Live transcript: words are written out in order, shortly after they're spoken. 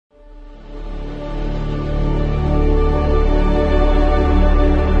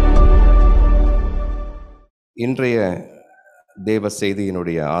இன்றைய தேவ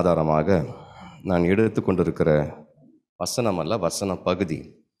செய்தியினுடைய ஆதாரமாக நான் எடுத்துக்கொண்டிருக்கிற வசனம் அல்ல, வசன பகுதி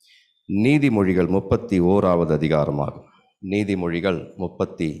நீதிமொழிகள் 31வது அதிகாரமாகும். நீதிமொழிகள்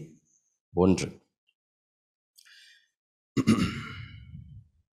 31.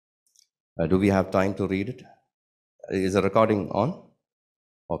 Do we have time to read it? Is the recording on?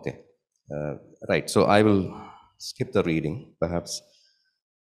 Okay. Right. So I will skip the reading perhaps.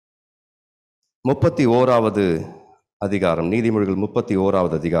 31வது அதிகாரம், நீதிமொழிகள்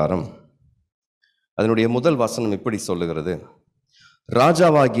 31வது அதிகாரம், அதனுடைய முதல் வசனம் இப்படி சொல்லுகிறது: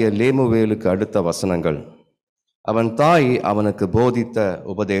 ராஜாவாகிய லேமுவேலுக்கு அடுத்த வசனங்கள் அவன் தாய் அவனுக்கு போதித்த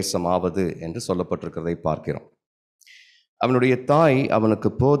உபதேசமாவது என்று சொல்லப்பட்டிருக்கிறதை பார்க்கிறோம். அவனுடைய தாய்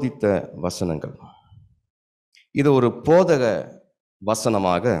அவனுக்கு போதித்த வசனங்கள். இது ஒரு போதக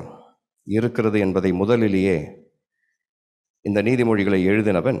வசனமாக இருக்கிறது என்பதை முதலிலேயே இந்த நீதிமொழிகளை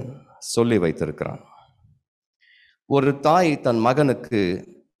எழுதினவன் சொல்லி வைத்திருக்கிறான். ஒரு தாய் தன் மகனுக்கு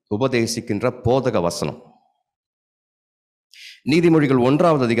உபதேசிக்கின்ற போதக வசனம். நீதிமொழிகள்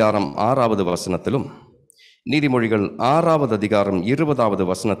 1வது அதிகாரம் 6வது வசனத்திலும், நீதிமொழிகள் 6வது அதிகாரம் 20வது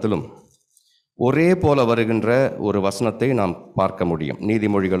வசனத்திலும் ஒரே போல வருகின்ற ஒரு வசனத்தை நாம் பார்க்க முடியும்.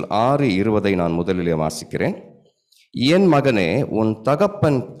 நீதிமொழிகள் 6:20 நான் முதலிலே வாசிக்கிறேன். என் மகனே, உன்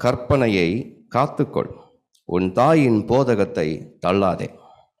தகப்பன் கற்பனையை காத்துக்கொள், உன் தாயின் போதகத்தை தள்ளாதே.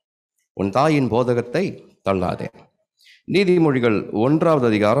 உன் தாயின் போதகத்தை தள்ளாதே. நீதிமொழிகள் 1வது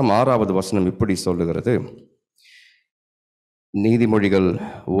அதிகாரம் 6வது வசனம் இப்படி சொல்லுகிறது. நீதிமொழிகள்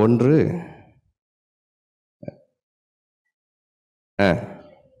 1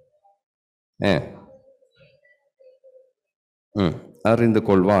 அறிந்து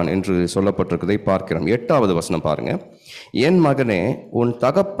கொள்வான் என்று சொல்லப்பட்டிருக்கிறதை பார்க்கிறோம். 8வது வசனம் பாருங்க. என் மகனே, உன்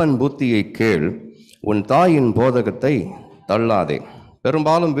தகப்பன் புத்தியை கேள், உன் தாயின் போதகத்தை தள்ளாதே.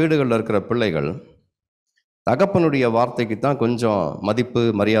 பெரும்பாலும் வீடுகளில் இருக்கிற பிள்ளைகள் தகப்பனுடைய வார்த்தைக்கு தான் கொஞ்சம் மதிப்பு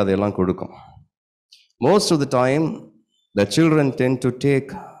மரியாதையெல்லாம் கொடுக்கும். Most of the time the children ten to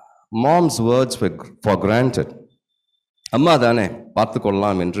take moms words for granted. அம்மா தானே பார்த்து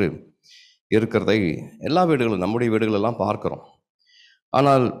கொள்ளலாம் என்று இருக்கிறதை எல்லா வீடுகளும், நம்முடைய வீடுகளெல்லாம் பார்க்கிறோம்.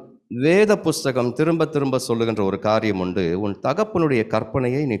 ஆனால் வேத புஸ்தகம் திரும்ப திரும்ப சொல்லுகின்ற ஒரு காரியம் உண்டு. உன் தகப்பனுடைய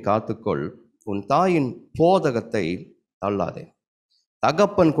கற்பனையை நீ காத்துக்கொள், உன் தாயின் போதகத்தை தள்ளாதே.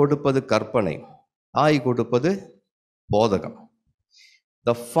 தகப்பன் கொடுப்பது கற்பனை, தாய் கொடுப்பது போதகம்.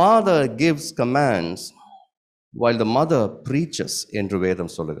 The father gives commands while the mother preaches என்று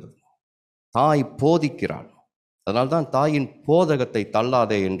வேதம் சொல்லுகிறது. தாய் போதிக்கிறாள், அதனால்தான் தாயின் போதகத்தை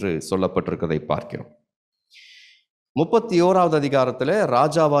தள்ளாதே என்று சொல்லப்பட்டிருக்கிறதை பார்க்கிறோம். 31வது அதிகாரத்தில்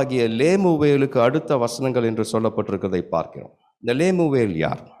ராஜாவாகிய லேமுவேலுக்கு அடுத்த வசனங்கள் என்று சொல்லப்பட்டிருக்கிறதை பார்க்கிறோம். இந்த லேமுவேல்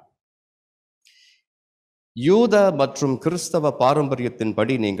யார்? யூத மற்றும் கிறிஸ்தவ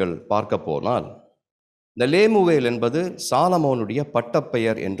பாரம்பரியத்தின்படி நீங்கள் பார்க்க போனால் இந்த லேமுவேல் என்பது சாலமோனுடைய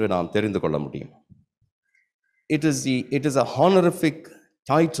பட்டப்பெயர் என்று நாம் தெரிந்து கொள்ள முடியும். It is a honorific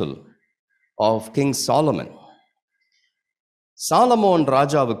title of King Solomon. Solomon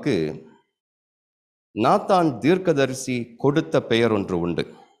ராஜாவுக்கு நாத்தான் தீர்க்கதரிசி கொடுத்த பெயர் ஒன்று உண்டு.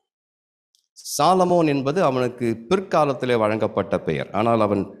 சாலமோன் என்பது அவனுக்கு பிற்காலத்திலே வழங்கப்பட்ட பெயர். ஆனால்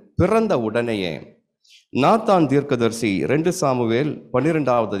அவன் பிறந்த உடனேயே நாத்தான் தீர்க்கதரிசி 2 சாமுவேல்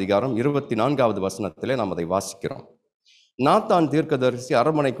 12வது அதிகாரம் 24வது வசனத்திலே நாம் அதை வாசிக்கிறோம். நாத்தான் தீர்க்கதரிசி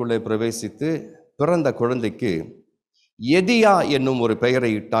அரண்மனைக்குள்ளே பிரவேசித்து பிறந்த குழந்தைக்கு எதியா என்னும் ஒரு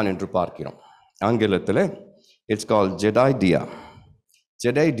பெயரை இட்டான் என்று பார்க்கிறோம். ஆங்கிலத்தில் இட்ஸ் கால்ட்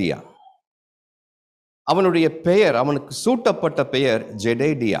ஜெடைடியா. அவனுடைய பெயர், அவனுக்கு சூட்டப்பட்ட பெயர்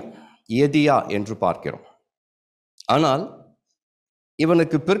ஜெடைடியா, எதியா என்று பார்க்கிறோம். ஆனால்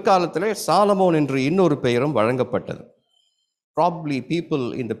இவனுக்கு பிற்காலத்தில் சாலமோன் என்று இன்னொரு பெயரும் வழங்கப்பட்டது. Probably people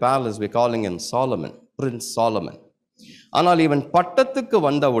in the palace were calling him Solomon, Prince Solomon. ஆனால் இவன் பட்டத்துக்கு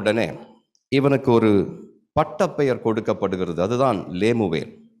வந்தவுடனே இவனுக்கு ஒரு பட்டப்பெயர் கொடுக்கப்படுகிறது, அதுதான்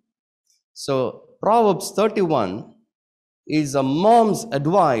Lemuel. So Proverbs 31 is a mom's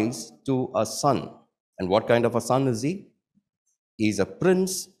advice to a son. And what kind of a son is he? He is a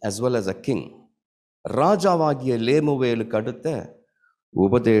prince as well as a king. ராஜாவாகிய லேமுவேலுக்கு அடுத்த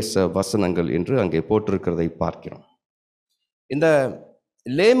உபதேச வசனங்கள் என்று அங்கே போட்டிருக்கிறதை பார்க்கிறோம். இந்த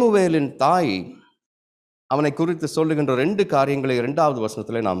லேமுவேலின் தாய் அவனை குறித்து சொல்லுகின்ற 2 காரியங்களை 2வது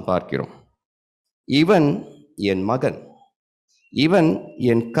வசனத்தில் நாம் பார்க்கிறோம். இவன் என் மகன், இவன்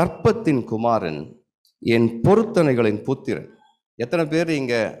என் கற்பத்தின் குமாரன், என் பொருத்தனைகளின் புத்திரன். எத்தனை பேர்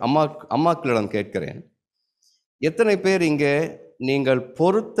இங்கே அம்மாக்களிடம் கேட்கிறேன், எத்தனை பேர் இங்கே நீங்கள்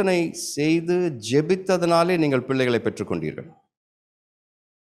பொருத்தனை செய்து ஜெபித்ததனாலே நீங்கள் பிள்ளைகளை பெற்றுக்கொண்டீர்கள்?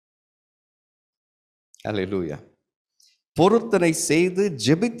 அல்லேலூயா. பொருத்தனை செய்து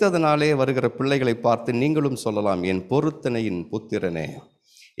ஜெபித்ததனாலே வருகிற பிள்ளைகளை பார்த்து நீங்களும் சொல்லலாம், என் பொருத்தனையின் புத்திரனே,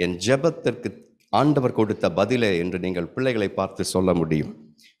 என் ஜெபத்திற்கு ஆண்டவர் கொடுத்த பதிலே என்று நீங்கள் பிள்ளைகளை பார்த்து சொல்ல முடியும்.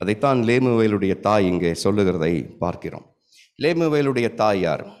 அதைத்தான் லேமுவேலுடைய தாய் இங்கே சொல்லுகிறதை பார்க்கிறோம். லேமுவேலுடைய தாய்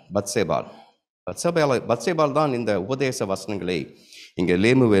யார்? பத்சேபாள். பத்சேபாள் தான் இந்த உபதேச வசனங்களை இங்கே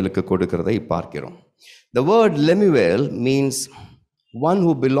லேமுவேலுக்கு கொடுக்கிறதை பார்க்கிறோம். The word Lemuel means one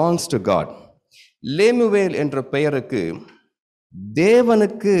who belongs to God. Lemuel என்ற பெயருக்கு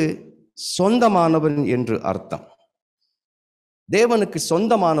தேவனுக்கு சொந்தமானவன் என்று அர்த்தம். தேவனுக்கு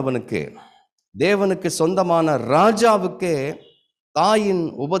சொந்தமானவனுக்கு, தேவனுக்கு சொந்தமான ராஜாவுக்கே தாயின்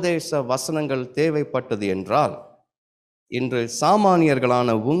உபதேச வசனங்கள் தேவைப்பட்டது என்றால், இன்று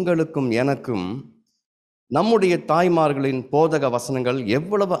சாமானியர்களான உங்களுக்கும் எனக்கும் நம்முடைய தாய்மார்களின் போதக வசனங்கள்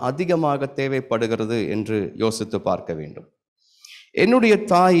எவ்வளவு அதிகமாக தேவைப்படுகிறது என்று யோசித்து பார்க்க வேண்டும். என்னுடைய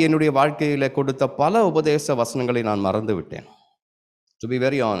தாய் என்னுடைய வாழ்க்கையில கொடுத்த பல உபதேச வசனங்களை நான் மறந்து விட்டேன். டு பி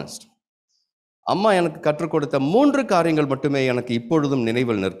வெரி ஆனஸ்ட், அம்மா எனக்கு கற்றுக் கொடுத்த 3 காரியங்கள் மட்டுமே எனக்கு இப்பொழுதும்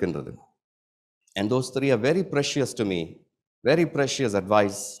நினைவில் நிற்கின்றது. And those 3 are very precious to me, very precious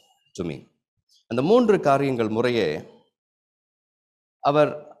advice to me. அந்த 3 காரியங்கள் முறையே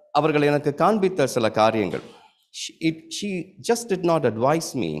அவர்கள் எனக்கு காண்பித்த சில காரியங்கள். She just did not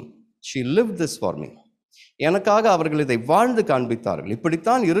advise me, she lived this for me. எனக்காக அவர்கள் இதை வாழ்ந்து காண்பித்தார்கள்.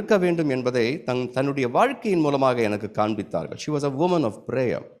 இப்படித்தான் இருக்க வேண்டும் என்பதை தன்னுடைய வாழ்க்கையின் மூலமாக எனக்கு காண்பித்தார்கள். She was a woman of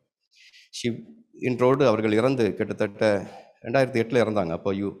prayer. இன்றோடு அவர்கள் இறந்து கிட்டத்தட்ட 2008 இறந்தாங்க.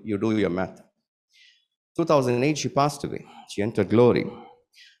 அப்போ you do your math. 2008 she passed away. She entered glory.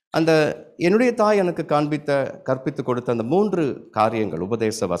 அந்த என்னுடைய தாய் எனக்கு கற்பித்து கொடுத்த அந்த 3 காரியங்கள்,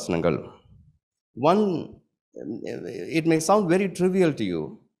 உபதேச வசனங்கள். One, it may sound very trivial to you,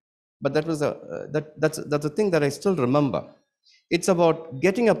 but that's a thing that I still remember. It's about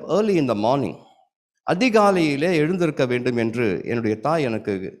getting up early in the morning. அதிகாலையிலே எழுந்திருக்க வேண்டும் என்று என்னுடைய தாய்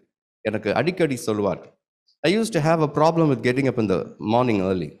எனக்கு அடிக்கடி சொல்வார். I used to have a problem with getting up in the morning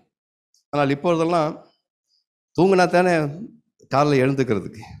early. ஆனால் இப்பொழுதெல்லாம் தூங்கினா தானே காலையில்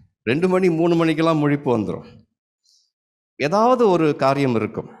எழுந்துக்கிறதுக்கு 2 மணி 3 மணிக்கெல்லாம் முழிப்பு வந்துடும். ஏதாவது ஒரு காரியம்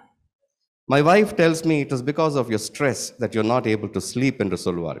இருக்கும். My wife tells me it is because of your stress that you're not able to sleep என்று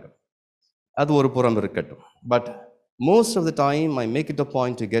சொல்வார்கள். அது ஒரு புறம் இருக்கட்டும். But most of the time I make it a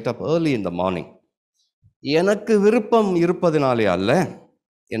point to get up early in the morning. எனக்கு விருப்பம் இருப்பதினாலே அல்ல,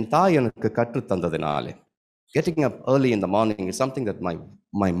 என் தாய் எனக்கு கற்றுத் தந்ததினாலே. Getting up early in the morning is something that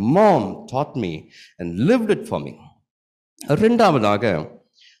my mom taught me and lived it for me. இரண்டாவதாக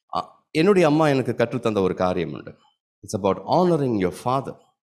என்னுடைய அம்மா எனக்கு கற்றுத்தந்த ஒரு காரியம் உண்டு. It's about honoring your father.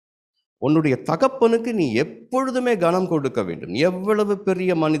 உன்னுடைய தகப்பனுக்கு நீ எப்பொழுதுமே கனம் கொடுக்க வேண்டும். எவ்வளவு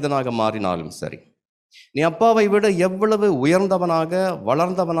பெரிய மனிதனாக மாறினாலும் சரி, நீ அப்பாவை விட எவ்வளவு உயர்ந்தவனாக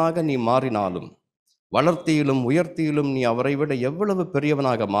வளர்ந்தவனாக நீ மாறினாலும், வளர்த்தியிலும் உயர்த்தியிலும் நீ அவரை விட எவ்வளவு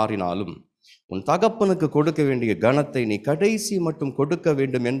பெரியவனாக மாறினாலும், உன் தகப்பனுக்கு கொடுக்க வேண்டிய கனத்தை நீ கடைசி மட்டும் கொடுக்க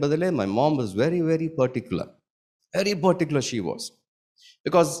வேண்டும் என்பதிலே my mom was very very particular. Very particular she was.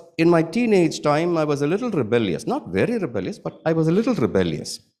 Because in my teenage time I was a little rebellious. Not very rebellious, but I was a little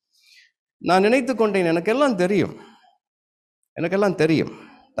rebellious. நான் நினைத்து கொண்டேன், எனக்கெல்லாம் தெரியும்.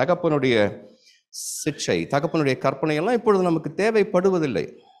 தகப்பனுடைய சிக்ஷை, தகப்பனுடைய கற்பனை எல்லாம் இப்பொழுது நமக்கு தேவைப்படுவதில்லை.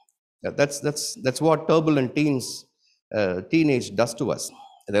 That's what turbulent teenage does to us.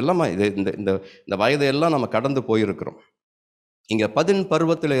 இதெல்லாம் இந்த வயதையெல்லாம் நம்ம கடந்து போயிருக்கிறோம். இங்கே 10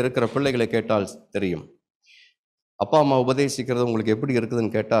 பருவத்தில் இருக்கிற பிள்ளைகளை கேட்டால் தெரியும். அப்பா அம்மா உபதேசிக்கிறது உங்களுக்கு எப்படி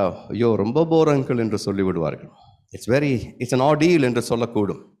இருக்குதுன்னு கேட்டால், ஐயோ ரொம்ப போர் அங்கிள் என்று சொல்லிவிடுவார்கள். இட்ஸ் an ordeal என்று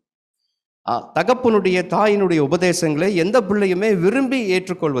சொல்லக்கூடும். தகப்பனுடைய தாயினுடைய உபதேசங்களை எந்த பிள்ளையுமே விரும்பி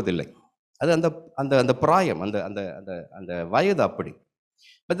ஏற்றுக்கொள்வதில்லை. அது அந்த பிராயம், அந்த வயது அப்படி.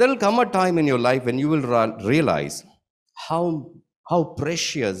 But there will come a time in your life when you will realize how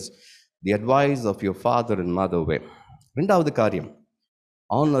precious the advice of your father and mother were. இரண்டாவது காரியம்,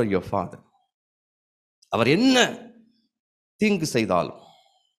 honor your father. அவர் என்ன தீங்கு செய்தாலும்,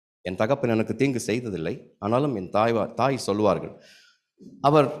 என் தகப்பன் எனக்கு தீங்கு செய்ததில்லை, ஆனாலும் என் தாய் சொல்வார்கள்,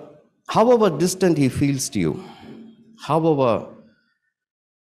 அவர் however distant he feels to you, however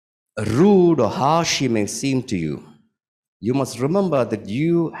rude or harsh he may seem to you, you must remember that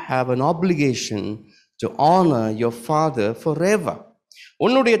you have an obligation to honor your father forever.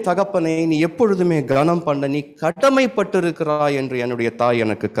 உன்னுடைய தகப்பனை நீ எப்பொழுதுமே கனம் பண்ண நீ கடமைப்பட்டிருக்கிறாய் என்று என்னுடைய தாய்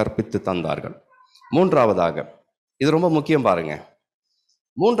எனக்கு கற்பித்து தந்தார்கள். மூன்றாவதாக, இது ரொம்ப முக்கியம் பாருங்க.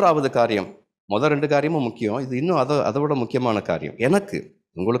 மூன்றாவது காரியம், முதல் 2 காரியமும் முக்கியம், இது இன்னும் அதை விட முக்கியமான காரியம். எனக்கு,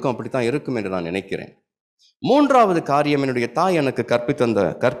 உங்களுக்கும் அப்படித்தான் இருக்கும் என்று நான் நினைக்கிறேன். மூன்றாவது காரியம் என்னுடைய தாய் எனக்கு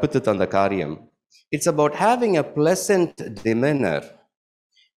கற்பித்து தந்த காரியம், it's about having a pleasant டிமெனர்.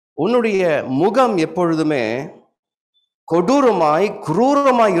 உன்னுடைய முகம் எப்பொழுதுமே கொடூரமாய்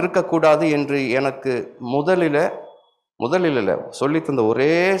குரூரமாய் இருக்கக்கூடாது என்று எனக்கு முதலில் சொல்லி தந்த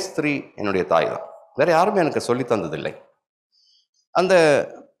ஒரே ஸ்திரீ என்னுடைய தாய் தான். வேற யாருமே எனக்கு சொல்லி தந்ததில்லை. அந்த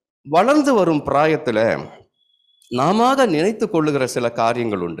வளர்ந்து வரும் பிராயத்துல நாம நினைத்து கொள்ளுகிற சில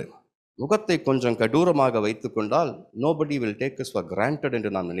காரியங்கள் உண்டு. முகத்தை கொஞ்சம் கடூரமாக வைத்துக் கொண்டால் nobody will take as for granted என்று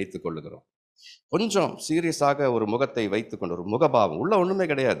நாம் நினைத்துக் கொள்ளுகிறோம். கொஞ்சம் சீரியஸாக ஒரு முகத்தை வைத்துக்கொண்டு, ஒரு முகபாவம் உள்ள ஒண்ணுமே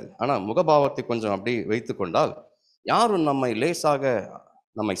கிடையாது, ஆனா முகபாவத்தை கொஞ்சம் அப்படி வைத்துக் கொண்டால் யாரும்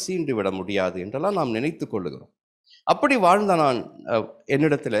நம்மை சீண்டு விட முடியாது என்றெல்லாம் நாம் நினைத்துக் கொள்ளுகிறோம். அப்படி வாழ்ந்த நான்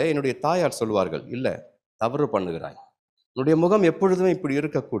என்னிடத்துல என்னுடைய தாயார் சொல்வார்கள், இல்ல, தவறு பண்ணுகிறாய், உன்னுடைய முகம் எப்பொழுதுமே இப்படி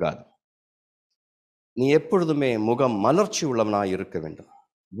இருக்கக்கூடாது, நீ எப்பொழுதுமே முகம் மலர்ச்சி உள்ளவனாய் இருக்க வேண்டும்.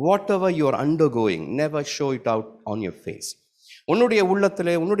 Whatever you are undergoing, never show it out on your face. உன்னுடைய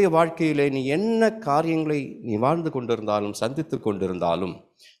உள்ளத்திலே, உன்னுடைய வாழ்க்கையிலே நீ என்ன காரியங்களை நீ வாழ்ந்து கொண்டிருந்தாலும் சந்தித்து கொண்டிருந்தாலும்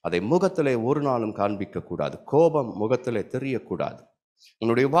அதை முகத்திலே ஒரு நாளும் காண்பிக்க கூடாது. கோபம் முகத்திலே தெரியக்கூடாது.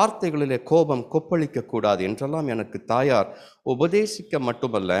 உன்னுடைய வார்த்தைகளிலே கோபம் கொப்பளிக்க கூடாது என்றெல்லாம் எனக்கு தாயார் உபதேசிக்க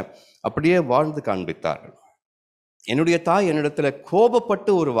மட்டுமல்ல, அப்படியே வாழ்ந்து காண்பித்தார்கள். என்னுடைய தாய் என்னிடத்துல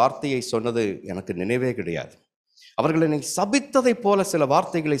கோபப்பட்டு ஒரு வார்த்தையை சொன்னது எனக்கு நினைவே கிடையாது. அவர்கள் என்னை சபித்ததை போல சில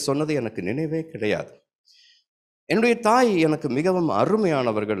வார்த்தைகளை சொன்னது எனக்கு நினைவே கிடையாது. என்னுடைய தாய் எனக்கு மிகவும்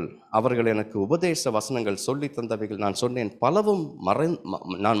அருமையானவர்கள். அவர்கள் எனக்கு உபதேச வசனங்கள் சொல்லி தந்தவைகள் நான் சொன்னேன், பலவும்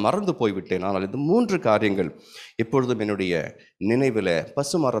நான் மறந்து போய்விட்டேன். ஆனால் இது 3 காரியங்கள் இப்பொழுதும் என்னுடைய நினைவில்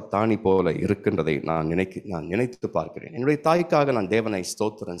பசுமரத்தாணி போல இருக்கின்றதை நான் நினைத்து பார்க்கிறேன். என்னுடைய தாய்க்காக நான் தேவனை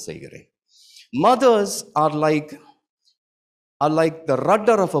ஸ்தோத்திரம் செய்கிறேன். Mothers are like the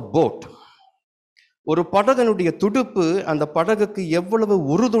rudder of a boat. ஒரு படகனுடைய துடுப்பு அந்த படகுக்கு எவ்வளவு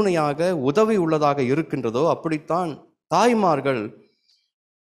உறுதுணையாக உதவி உள்ளதாக இருக்கின்றதோ அப்படித்தான் தாய்மார்கள்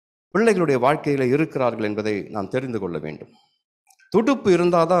பிள்ளைகளுடைய வாழ்க்கையில இருக்கிறார்கள் என்பதை நாம் தெரிந்து கொள்ள வேண்டும். துடுப்பு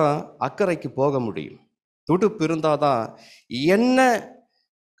இருந்தாதான் அக்கறைக்கு போக முடியும். துடுப்பு இருந்தாதான்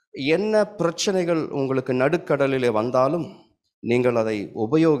என்ன பிரச்சனைகள் உங்களுக்கு நடுக்கடலிலே வந்தாலும் நீங்கள் அதை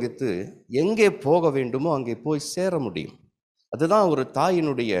உபயோகித்து எங்கே போக வேண்டுமோ அங்கே போய் சேர முடியும். அதுதான் ஒரு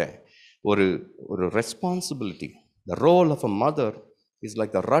தாயினுடைய ஒரு responsibility. The role of a mother is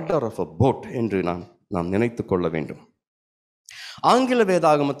like the rudder of a boat என்று நாம் நினைத்து கொள்ள வேண்டும். ஆங்கில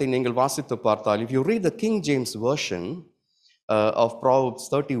வேதாகமத்தை நீங்கள் வாசித்து பார்த்தால், if you read the King James version of Proverbs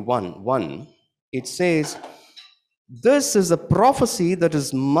 31:1, it says, this is a prophecy that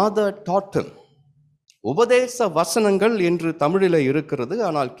his mother taught him. உபதேச வசனங்கள் என்று தமிழில் இருக்கிறது.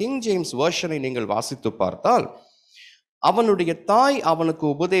 ஆனால் கிங் ஜேம்ஸ் வெர்ஷனை நீங்கள் வாசித்து பார்த்தால், அவனுடைய தாய் அவனுக்கு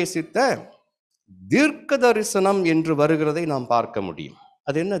உபதேசித்த தீர்க்க தரிசனம் என்று வருகிறதை நாம் பார்க்க முடியும்.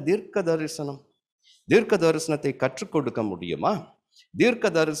 அது என்ன தீர்க்க தரிசனம்? தீர்க்க தரிசனத்தை கற்றுக் கொடுக்க முடியுமா?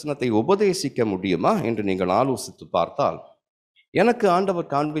 தீர்க்க தரிசனத்தை உபதேசிக்க முடியுமா என்று நீங்கள் ஆலோசித்து பார்த்தால், எனக்கு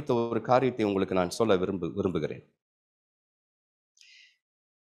ஆண்டவர் காண்பித்த ஒரு காரியத்தை உங்களுக்கு நான் சொல்ல விரும்புகிறேன்.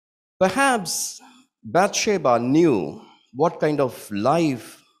 Perhaps Bathsheba knew what kind of life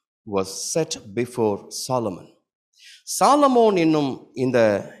was set before Solomon. Solomon என்னும் இந்த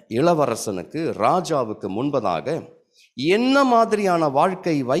இளவரசனுக்கு, ராஜாவுக்கு முன்பதாக என்ன மாதிரியான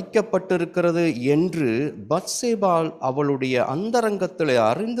வாழ்க்கை வைக்கப்பட்டிருக்கிறது என்று பத்சேபாள் அவளுடைய அந்தரங்கத்தில்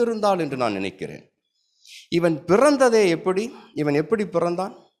அறிந்திருந்தாள் என்று நான் நினைக்கிறேன். இவன் பிறந்ததே எப்படி? இவன் எப்படி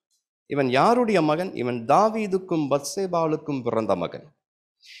பிறந்தான்? இவன் யாருடைய மகன்? இவன் தாவீதுக்கும் பத்சேபாளுக்கும் பிறந்த மகன்.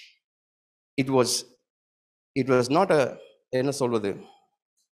 இட் வாஸ் நாட் என்ன சொல்வது,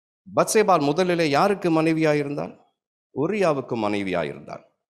 பத்சேபாள் முதலிலே யாருக்கு மனைவியாயிருந்தாள்? உரியாவுக்கு மனைவியாயிருந்தாள்.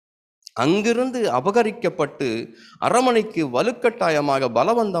 அங்கிருந்து அபகரிக்கப்பட்டு அரமனைக்கு வலுக்கட்டாயமாக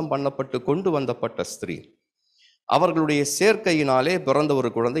பலவந்தம் பண்ணப்பட்டு கொண்டு வந்தப்பட்ட ஸ்திரீ. அவர்களுடைய சேர்க்கையினாலே பிறந்த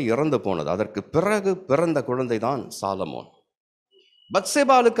ஒரு குழந்தை இறந்து போனது. அதற்கு பிறகு பிறந்த குழந்தை தான் சாலமோன்.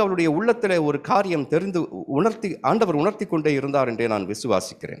 பத்சேபாளுக்கு அவளுடைய உள்ளத்திலே ஒரு காரியம் ஆண்டவர் உணர்த்தி கொண்டே இருந்தார் என்றே நான்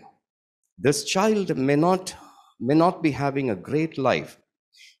விசுவாசிக்கிறேன். This child may not be having a great life.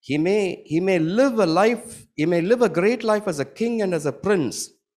 He may live a great life as a king and as a prince.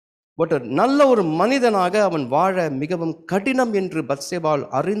 But நல்ல ஒரு மனிதனாக அவன் வாழ மிகவும் கடினம் என்று பத்சேபாள்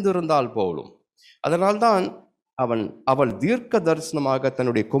அறிந்திருந்தால் போலும். அதனால்தான் அவள் தீர்க்க தரிசனமாக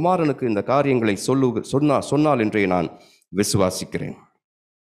தன்னுடைய குமாரனுக்கு இந்த காரியங்களை சொன்னாள் என்றே நான் விசுவாசிக்கிறேன்.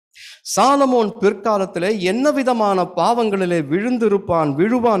 சாலமோன் பிற்காலத்திலே என்ன விதமான பாவங்களிலே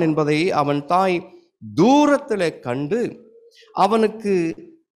விழுவான் என்பதை அவன் தாய் தூரத்திலே கண்டு அவனுக்கு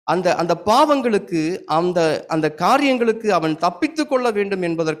அந்த பாவங்களுக்கு அந்த காரியங்களுக்கு அவன் தப்பித்து கொள்ள வேண்டும்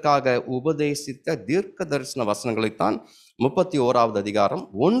என்பதற்காக உபதேசித்த தீர்க்க தரிசன வசனங்களைத்தான் 31வது அதிகாரம்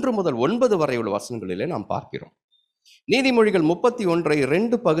 1 முதல் 9 வரை உள்ள வசனங்களிலே நாம் பார்க்கிறோம். நீதிமொழிகள் 31ஐ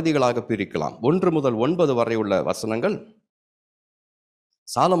 2 பகுதிகளாக பிரிக்கலாம். 1 முதல் 9 வரை உள்ள வசனங்கள்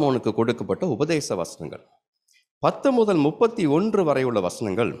சாலமோனுக்கு கொடுக்கப்பட்ட உபதேச வசனங்கள். 10 முதல் 31 வரை உள்ள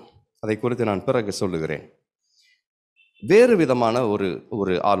வசனங்கள், அதை குறித்து நான் பிறகு சொல்லுகிறேன். வேறு விதமான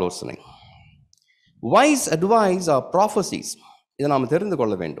ஒரு ஆலோசனை. Wise advice R prophecies. இதை நாம் தெரிந்து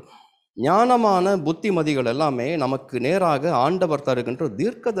கொள்ள வேண்டும். ஞானமான புத்திமதிகள் எல்லாமே நமக்கு நேராக ஆண்டவர் தருகின்ற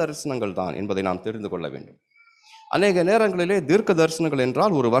தீர்க்க தரிசனங்கள் தான் என்பதை நாம் தெரிந்து கொள்ள வேண்டும். அநேக நேரங்களிலே தீர்க்க தரிசனங்கள்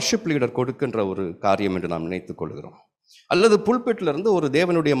என்றால் ஒரு வர்ஷிப் லீடர் கொடுக்கின்ற ஒரு காரியம் என்று நாம் நினைத்துக் கொள்கிறோம். அல்லது புல்பிட்டிலிருந்து ஒரு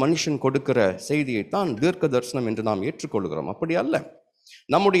தேவனுடைய மனுஷன் கொடுக்கிற செய்தியைத்தான் தீர்க்க தரிசனம் என்று நாம் ஏற்றுக்கொள்கிறோம். அப்படி அல்ல.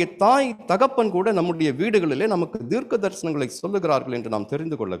 நம்முடைய தாய் தகப்பன் கூட நம்முடைய வீடுகளிலே நமக்கு தீர்க்க தரிசனங்களை சொல்லுகிறார்கள் என்று நாம்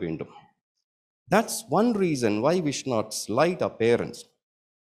தெரிந்து கொள்ள வேண்டும். That's one reason why we should not slight our parents.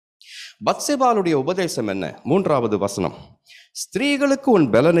 பத்சேபாளுடைய உபதேசம் என்ன? 3வது வசனம். ஸ்திரீகளுக்கு உன்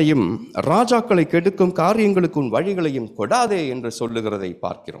பலனையும் ராஜாக்களை கெடுக்கும் காரியங்களுக்கு உன் வழிகளையும் கொடாதே என்று சொல்லுகிறதை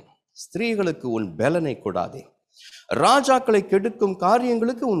பார்க்கிறோம். ஸ்திரீகளுக்கு உன் பலனை கொடாதே, ராஜாக்களை கெடுக்கும்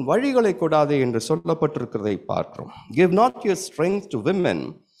காரியங்களுக்கு உன் வழிகளை கொடாதே என்று சொல்லப்பட்டிருக்கிறதை பார்க்கிறோம். Give not your strength to women,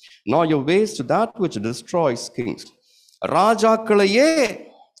 nor your ways to that which destroys kings. ராஜாக்களையே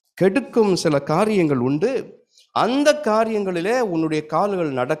கெடுக்கும் சில காரியங்கள் உண்டு, அந்த காரியங்களிலே உன்னுடைய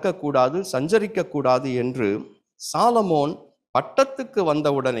கால்கள் நடக்கக்கூடாது, சஞ்சரிக்கக்கூடாது என்று சாலமோன் பட்டத்துக்கு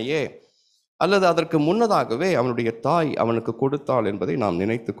வந்தவுடனேயே அல்லது அதற்கு முன்னதாகவே அவனுடைய தாய் அவனுக்கு கொடுத்தாள் என்பதை நாம்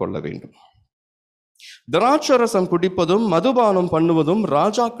நினைத்து கொள்ள வேண்டும். திராட்சரசம் குடிப்பதும் மதுபானம் பண்ணுவதும்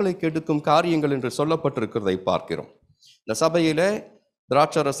ராஜாக்களை கெடுக்கும் காரியங்கள் என்று சொல்லப்பட்டிருக்கிறதை பார்க்கிறோம். இந்த சபையிலே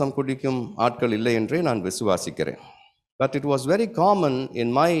திராட்சரசம் குடிக்கும் ஆட்கள் இல்லை என்றே நான் விசுவாசிக்கிறேன். But it was very common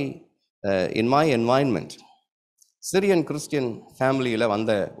in my environment. Syrian Christian ஃபேமிலியில்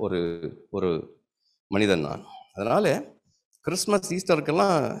வந்த ஒரு மனிதன் நான். அதனால் கிறிஸ்மஸ்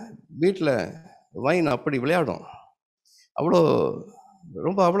ஈஸ்டருக்கெல்லாம் வீட்டில் வைன் அப்படி விளையாடும். அவ்வளோ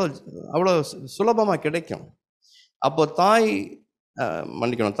சுலபமாக கிடைக்கும். அப்போ தாய்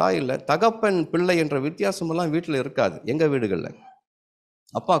இல்லை, தகப்பன் பிள்ளை என்ற வித்தியாசமெல்லாம் வீட்டில் இருக்காது. எங்கள் வீடுகளில்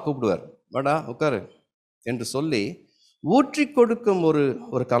அப்பா கூப்பிடுவார், வாடா உட்காரு என்று சொல்லி ஊற்றி கொடுக்கும்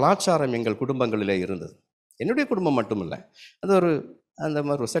ஒரு கலாச்சாரம் எங்கள் குடும்பங்களிலே இருந்தது. என்னுடைய குடும்பம் மட்டும் இல்லை, அது அந்த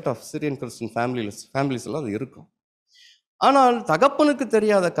மாதிரி ஒரு set of Syrian Christian families எல்லாம் அது இருக்கும். ஆனால் தகப்பனுக்கு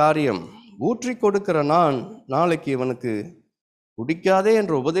தெரியாத காரியம், ஊற்றி கொடுக்கிற நான் நாளைக்கு இவனுக்கு குடிக்காதே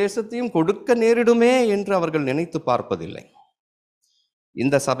என்ற உபதேசத்தையும் கொடுக்க நேரிடுமே என்று அவர்கள் நினைத்து பார்ப்பதில்லை.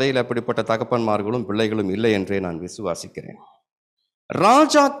 இந்த சபையில் அப்படிப்பட்ட தகப்பன்மார்களும் பிள்ளைகளும் இல்லை என்றே நான் விசுவாசிக்கிறேன்.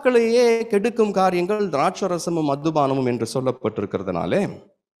 ராஜாக்களையே கெடுக்கும் காரியங்கள் திராட்சரசமும் மதுபானமும் என்று சொல்லப்பட்டிருக்கிறதுனாலே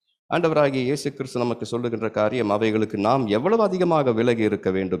ஆண்டவராகிய இயேசு கிறிஸ்து நமக்கு சொல்லுகின்ற காரியம், அவைகளுக்கு நாம் எவ்வளவு அதிகமாக விலகி இருக்க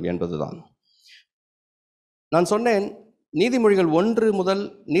வேண்டும் என்பதுதான். நான் சொன்னேன், நீதிமொழிகள் 31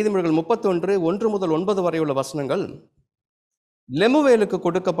 1 முதல் 9 வரை உள்ள வசனங்கள் லெமுவேலுக்கு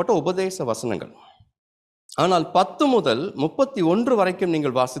கொடுக்கப்பட்ட உபதேச வசனங்கள். ஆனால் 10 முதல் 31 வரைக்கும்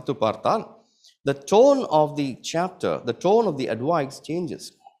நீங்கள் வாசித்து பார்த்தால் the tone of the chapter, the tone of the advice changes.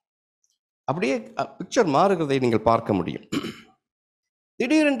 அப்படியே பிக்சர் மாறுகிறதை நீங்கள் பார்க்க முடியும்.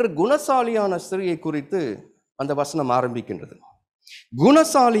 திடீரென்று குணசாலியான ஸ்திரீயை குறித்து அந்த வசனம் ஆரம்பிக்கின்றது.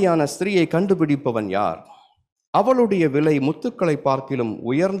 குணசாலியான ஸ்திரீயை கண்டுபிடிப்பவன் யார்? அவளுடைய விலை முத்துக்களை பார்க்கிலும்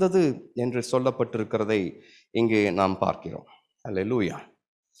உயர்ந்தது என்று சொல்லப்பட்டிருக்கிறதை இங்கே நாம் பார்க்கிறோம். அல்லேலூயா.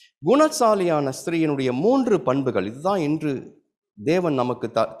 குணசாலியான ஸ்திரீயினுடைய 3 பண்புகள், இதுதான் இன்று தேவன் நமக்கு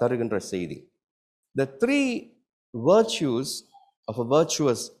தருகின்ற செய்தி. The 3 virtues of a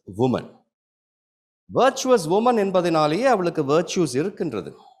virtuous woman. virtuous woman என்பதனாலேயே அவளுக்கு virtues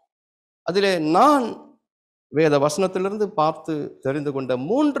இருக்கின்றது. அதிலே நான் வேத வசனத்திலிருந்து பார்த்து தெரிந்து கொண்ட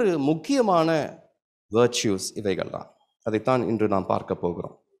 3 முக்கியமான virtues இவைகள் தான். அதைத்தான் இன்று நாம் பார்க்க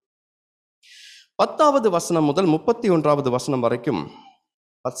போகிறோம். 10வது வசனம் முதல் 31வது வசனம் வரைக்கும்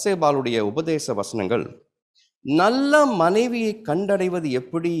பத்சேபாளுடைய உபதேச வசனங்கள் நல்ல மனைவியை கண்டடைவது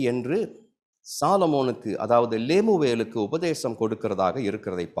எப்படி என்று சாலமோனுக்கு, அதாவது லேமுவேலுக்கு உபதேசம் கொடுக்கிறதாக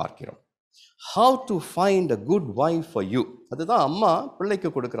இருக்கிறதை பார்க்கிறோம். How to find a good wife for you. அதுதான் அம்மா பிள்ளைக்கு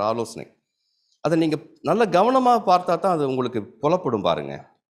கொடுக்கிற ஆலோசனை. அதை நீங்க நல்ல கவனமாக பார்த்தா தான் அது உங்களுக்கு புலப்படும். பாருங்க,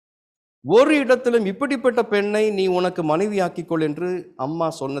 ஒரு இடத்திலும் இப்படிப்பட்ட பெண்ணை நீ உனக்கு மனைவியாக்கிக்கொள் என்று அம்மா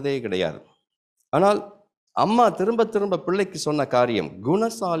சொன்னதே கிடையாது. ஆனால் அம்மா திரும்ப திரும்ப பிள்ளைக்கு சொன்ன காரியம்,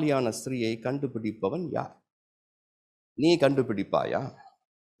 குணசாலியான ஸ்திரீயை கண்டுபிடிப்பவன் யார்? நீ கண்டுபிடிப்பாயா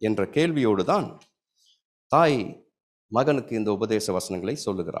என்ற கேள்வியோடு தான் தாய் மகனுக்கு இந்த உபதேச வசனங்களை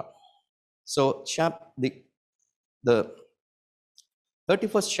சொல்லுகிறார். So the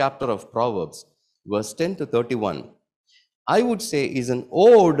 31st chapter of Proverbs, verse 10 to 31, I would say is an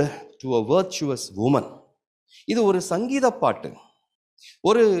ode to a virtuous woman. இது ஒரு சங்கீத பாட்டு.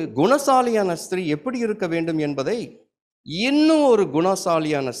 ஒரு குணசாலியான ஸ்திரீ எப்படி இருக்க வேண்டும் என்பதை இன்னும் ஒரு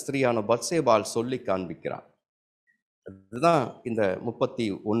குணசாலியான ஸ்திரீயான பத்சேபாள் சொல்லி காண்பிக்கிறார். அதுதான் இந்த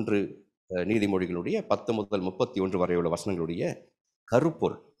 31 நீதிமொழிகளுடைய 10 முதல் 31 வரையுள்ள வசனங்களுடைய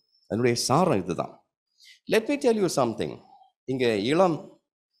கருப்பொருள், அதனுடைய சாரம் இதுதான். Let me tell you something. இங்கே இளம்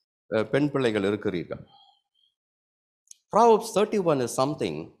பெண் பிள்ளைகள் இருக்கிறீர்கள். Proverbs 31 is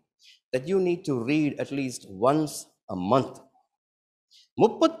something that you need to read at least once a month.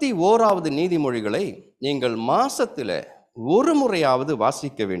 31வது நீதிமொழிகளை நீங்கள் மாசத்துல ஒரு முறையாவது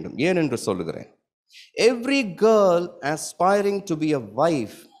வாசிக்க வேண்டும். ஏன் என்று சொல்லுகிறேன். Every girl aspiring to be a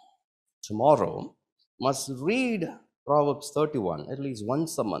wife tomorrow must read Proverbs 31 at least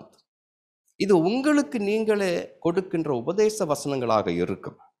once a month. இது உங்களுக்கு நீங்களே கொடுக்கின்ற உபதேச வசனங்களாக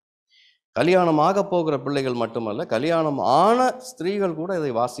இருக்கும். கல்யாணமாக போகிற பிள்ளைகள் மட்டுமல்ல, கல்யாணம் ஆன ஸ்திரீகள் கூட இதை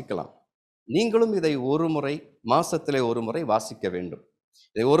வாசிக்கலாம். நீங்களும் இதை ஒரு முறை, மாசத்திலே ஒரு முறை வாசிக்க வேண்டும்.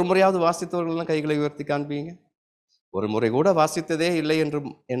 இதை ஒரு முறையாவது வாசித்தவர்கள்லாம் கைகளை உயர்த்தி காண்பீங்க. ஒரு முறை கூட வாசித்ததே இல்லை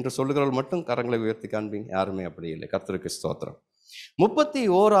என்று சொல்லுகிறவர்கள் மட்டும் கரங்களை உயர்த்தி காண்பீங்க. யாருமே அப்படி இல்லை. கர்த்தருக்கு ஸ்தோத்திரம்.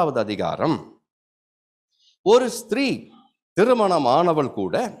 31வது அதிகாரம். ஒரு ஸ்திரீ திருமணம் ஆனவள்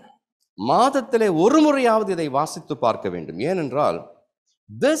கூட மாதத்திலே ஒரு முறையாவது இதை வாசித்து பார்க்க வேண்டும். ஏனென்றால்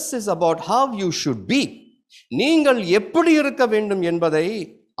this is about how you should be. நீங்கள் எப்படி இருக்க வேண்டும் என்பதை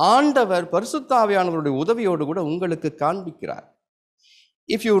ஆண்டவர் பரிசுத்த ஆவியானவருடைய உதவியோடு கூட உங்களுக்கு காண்பிக்கிறார்.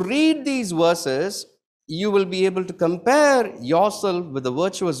 If you read these verses, you will be able to compare yourself with the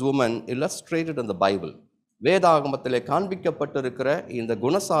virtuous woman illustrated in the Bible. வேதாகமத்திலே காண்பிக்கப்பட்டிருக்கிற இந்த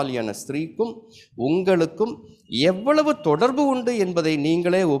குணசாலியான ஸ்திரீக்கும் உங்களுக்கும் எவ்வளவு தொடர்பு உண்டு என்பதை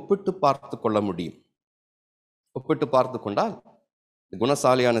நீங்களே ஒப்பிட்டு பார்த்து கொள்ள முடியும். ஒப்பிட்டு பார்த்து கொண்டால்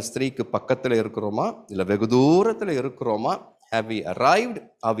குணசாலியான ஸ்திரீக்கு பக்கத்தில் இருக்கிறோமா, இல்லை வெகு தூரத்தில் இருக்கிறோமா, have we arrived,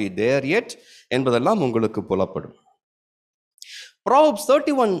 are we there yet என்பதெல்லாம் உங்களுக்கு புலப்படும். Proverbs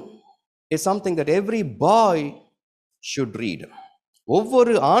 31 is something that every boy should read.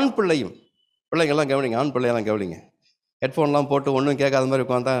 ஒவ்வொரு ஆண் பிள்ளையும், பிள்ளைங்கள்லாம் கவனிங்க, ஆண் பிள்ளையெல்லாம் கவனிங்க, ஹெட்ஃபோன்லாம் போட்டு ஒன்றும் கேட்காத மாதிரி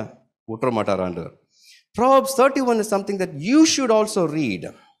உட்காந்தா விட்டுற மாட்டார் ஆண்டவர். Proverbs 31 is something that you should also read,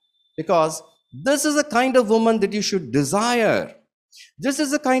 because this is a kind of woman that you should desire. This is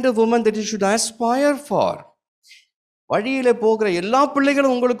the kind of woman that you should aspire for. வழியிலே போகிற எல்லா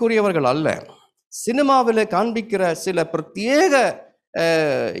பிள்ளைகளும் உங்களுக்குரியவர்கள் அல்ல. சினிமாவில் காண்பிக்கிற சில பிரத்யேக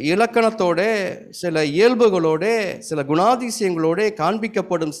இலக்கணத்தோட, சில இயல்புகளோட, சில குணாதிசயங்களோட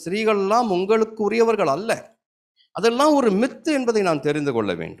காண்பிக்கப்படும் ஸ்திரீகள்லாம் உங்களுக்கு உரியவர்கள் அல்ல. அதெல்லாம் ஒரு மித்து என்பதை நான் தெரிந்து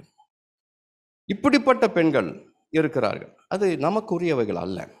கொள்ள வேண்டும். இப்படிப்பட்ட பெண்கள் இருக்கிறார்கள், அது நமக்குரியவைகள்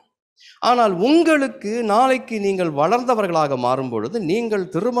அல்ல. ஆனால் உங்களுக்கு நாளைக்கு நீங்கள் வளர்ந்தவர்களாக மாறும் பொழுது,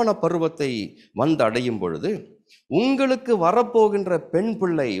 நீங்கள் திருமண பருவத்தை வந்து அடையும் பொழுது, உங்களுக்கு வரப்போகின்ற பெண்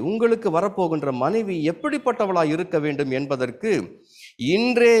பிள்ளை, உங்களுக்கு வரப்போகின்ற மனைவி எப்படிப்பட்டவளாய் இருக்க வேண்டும் என்பதற்கு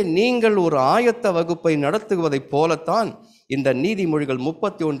இன்றே நீங்கள் ஒரு ஆயத்த வகுப்பை நடத்துவதைப் போலத்தான் இந்த நீதிமொழிகள்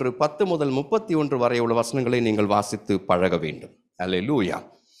 31 10 முதல் 31 வரை உள்ள வசனங்களை நீங்கள் வாசித்து பழக வேண்டும். அல்லேலூயா.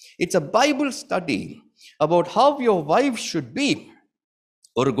 It's a Bible study about how your wife should be.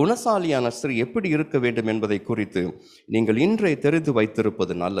 ஒரு குணசாலியான ஸ்திரீ எப்படி இருக்க வேண்டும் என்பதை குறித்து நீங்கள் இன்றைய தெரிந்து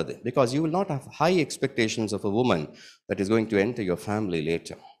வைத்திருப்பது நல்லது. Because you will not have high expectations of a woman that is going to enter your family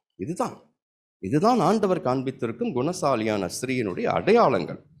later. இதுதான் ஆண்டவர் காண்பித்திருக்கும் குணசாலியான ஸ்திரீயினுடைய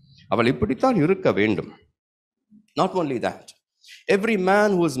அடையாளங்கள். அவள் இப்படித்தான் இருக்க வேண்டும். Not only that, every man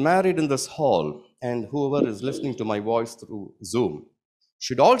who is married in this hall and whoever is listening to my voice through Zoom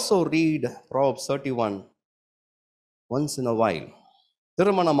should also read Proverbs 31 once in a while.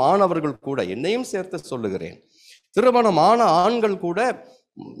 திருமணம் ஆனவர்கள் கூட, என்னையும் சேர்த்து சொல்லுகிறேன், திருமணமான ஆண்கள் கூட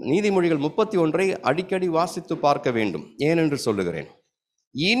நீதிமொழிகள் 31 அடிக்கடி வாசித்து பார்க்க வேண்டும். ஏனென்று சொல்லுகிறேன்,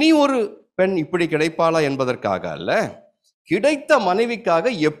 இனி ஒரு பெண் இப்படி கிடைப்பாளா என்பதற்காக அல்ல, கிடைத்த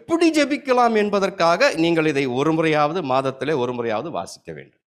மனைவிக்காக எப்படி ஜெபிக்கலாம் என்பதற்காக நீங்கள் இதை ஒரு முறையாவது, மாதத்திலே ஒரு முறையாவது வாசிக்க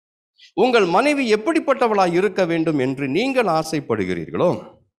வேண்டும். உங்கள் மனைவி எப்படிப்பட்டவளாய் இருக்க வேண்டும் என்று நீங்கள் ஆசைப்படுகிறீர்களோ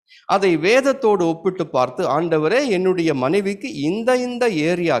அதை வேதத்தோடு ஒப்பிட்டு பார்த்து, ஆண்டவரே, என்னுடைய மனைவிக்கு இந்த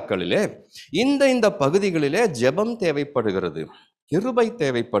ஏரியாக்களிலே, இந்த பகுதிகளிலே ஜெபம் தேவைப்படுகிறது, கிருபை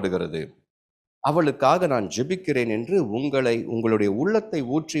தேவைப்படுகிறது, அவளுக்காக நான் ஜெபிக்கிறேன் என்று உங்களுடைய உள்ளத்தை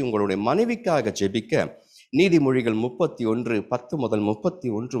ஊற்றி உங்களுடைய மனைவிக்காக ஜெபிக்க நீதிமொழிகள் 31 10 முதல்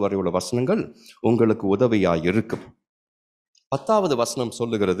 31 வரை உள்ள வசனங்கள் உங்களுக்கு உதவியாயிருக்கும். 10வது வசனம்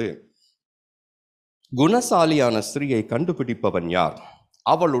சொல்லுகிறது, குணசாலியான ஸ்திரீயை கண்டுபிடிப்பவன் யார்?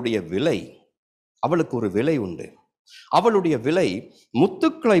 அவளுடைய விலை, அவளுக்கு ஒரு விலை உண்டு. அவளுடைய விலை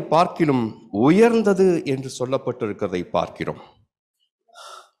முத்துக்களை பார்க்கிலும் உயர்ந்தது என்று சொல்லப்பட்டிருக்கிறதை பார்க்கிறோம்.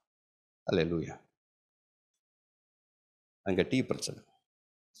 அல்லேலூயா. அங்க டீ பிரச்சனை.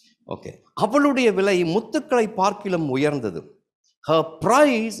 ஓகே, அவளுடைய விலை முத்துக்களை பார்க்கிலும் உயர்ந்தது. Her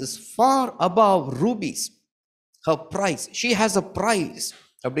price is far above rubies. Her price, she has a price.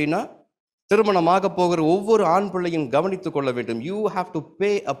 அப்படின்னா திருமணமாக போகிற ஒவ்வொரு ஆண் பிள்ளையும் கவனித்துக் கொள்ள வேண்டும். You have to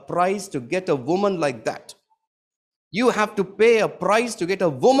pay a price to get a Woman like that. You have to pay a price to get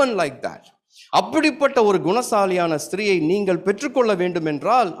a Woman like that. அப்படிப்பட்ட ஒரு குணசாலியான ஸ்திரீயை நீங்கள் பெற்றுக்கொள்ள வேண்டும்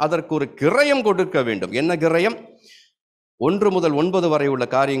என்றால் அதற்கு ஒரு கிரயம் கொடுக்க வேண்டும். என்ன கிரயம்? 1 முதல் 9 வரை உள்ள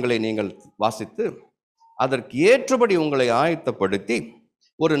காரியங்களை நீங்கள் வாசித்து அதற்கு ஏற்றபடி உங்களை ஆயத்தப்படுத்தி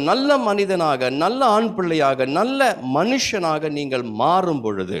ஒரு நல்ல மனிதனாக, நல்ல ஆண் பிள்ளையாக, நல்ல மனுஷனாக நீங்கள் மாறும்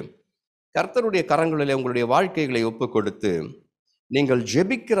பொழுது, கர்த்தருடைய கரங்களிலே உங்களுடைய வாழ்க்கைகளை ஒப்புக் கொடுத்து நீங்கள்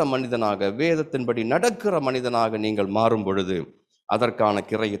ஜெபிக்கிற மனிதனாக, வேதத்தின்படி நடக்கிற மனிதனாக நீங்கள் மாறும் பொழுது அதற்கான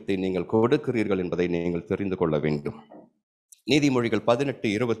கிரயத்தை நீங்கள் கொடுக்கிறீர்கள் என்பதை நீங்கள் தெரிந்து கொள்ள வேண்டும். நீதிமொழிகள்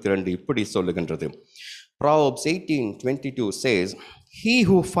 18:22 இப்படி சொல்லுகின்றது. Proverbs 18:22 says, "He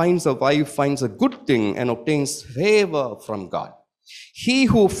who finds a wife finds a good thing and obtains favor from God." He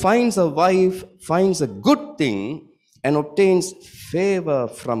who finds a wife finds a good thing and obtains favor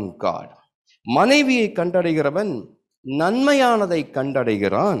from God. மனைவியை கண்டடைகிறவன் நன்மையானதை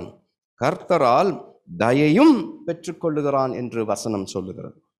கண்டடைகிறான், கர்த்தரால் தயையும் பெற்றுக்கொள்ளுகிறான் என்று வசனம்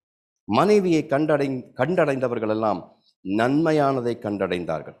சொல்லுகிறது. மனைவியை கண்டடைந்தவர்கள் எல்லாம் நன்மையானதை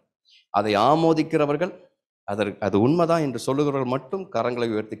கண்டடைந்தார்கள். அதை ஆமோதிக்கிறவர்கள், அது உண்மைதான் என்று சொல்லுகிறவர்கள் மட்டும் கரங்களை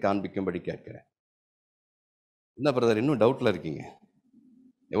உயர்த்தி காண்பிக்கும்படி கேட்கிறேன். என்ன பிரதர், இன்னும் டவுட்ல இருக்கீங்க?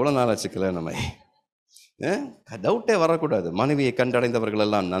 எவ்வளவு நாள் ஆச்சு கல்யாணம் ஆகி? டவுட்டே வரக்கூடாது. மனைவியை கண்டடைந்தவர்கள்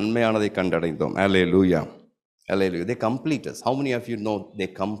எல்லாம் நன்மையானதை கண்டடைந்தோம். Hallelujah. Hallelujah. They complete us. How many of you know they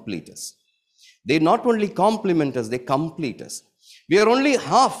complete us? They not only compliment us, they complete us. We are only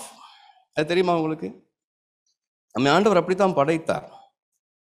half. அது தெரியுமா உங்களுக்கு? நம்ம ஆண்டவர் அப்படித்தான் படைத்தார்.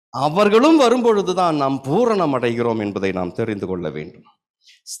 அவர்களும் வரும்பொழுதுதான் நாம் பூரணம் அடைகிறோம் என்பதை நாம் தெரிந்து கொள்ள வேண்டும்.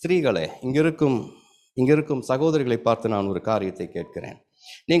 ஸ்திரீகளே, இங்கிருக்கும் சகோதரிகளை பார்த்து நான் ஒரு காரியத்தை கேட்கிறேன்.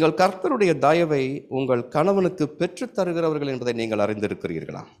 நீங்கள் கர்த்தருடைய தயவை உங்கள் கணவனுக்கு பெற்று தருகிறவர்கள் என்பதை நீங்கள்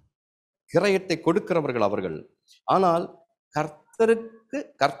அறிந்திருக்கிறீர்களா? கிரயத்தை கொடுக்கிறவர்கள் அவர்கள். ஆனால்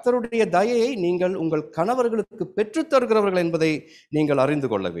கர்த்தருடைய தயையை நீங்கள் உங்கள் கணவர்களுக்கு பெற்று தருகிறவர்கள் என்பதை நீங்கள் அறிந்து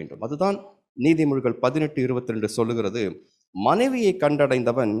கொள்ள வேண்டும். அதுதான் நீதிமொழிகள் 18:22 சொல்லுகிறது. மனைவியை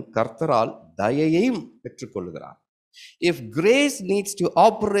கண்டடைந்தவன் கர்த்தரால் தயையையும் பெற்றுக்கொள்கிறான். If grace needs to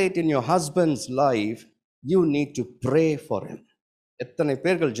operate in your husband's life, you need to pray for him. எத்தனை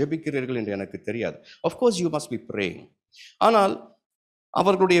பேர்கள் ஜெபிக்கிறீர்கள் என்று எனக்கு தெரியாது. Of course you must be praying. ஆனால்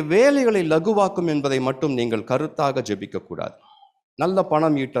அவர்களுடைய வேலைகளை லகுவாக்கும் என்பதை மட்டும் நீங்கள் கருத்தாக ஜெபிக்க கூடாது. நல்ல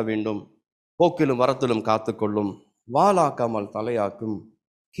பணம் ஈட்ட வேண்டும், போக்கிலும் வரத்திலும் காத்துக்கொள்ளும், வாலாக்காமல் தலையாக்கும்,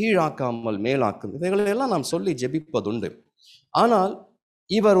 கீழாக்காமல் மேலாக்கும், இவைகளெல்லாம் நாம் சொல்லி ஜெபிப்பதுண்டு. ஆனால்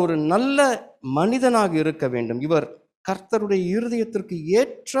இவர் ஒரு நல்ல மனிதனாக இருக்க வேண்டும், இவர் கர்த்தருடைய இருதயத்திற்கு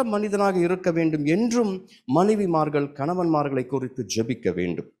ஏற்ற மனிதனாக இருக்க வேண்டும் என்றும் மனைவிமார்கள் கணவன்மார்களை குறித்து ஜெபிக்க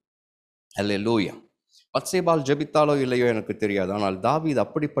வேண்டும். அல்லேலூயா. பத்சேபால் ஜெபித்தாலோ இல்லையோ எனக்கு தெரியாது. ஆனால் தாவீது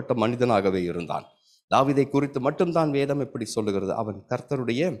அப்படிப்பட்ட மனிதனாகவே இருந்தான். தாவீதை குறித்து மட்டும்தான் வேதம் எப்படி சொல்லுகிறது? அவன்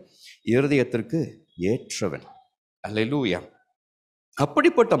கர்த்தருடைய இருதயத்திற்கு ஏற்றவன். அல்லேலூயா.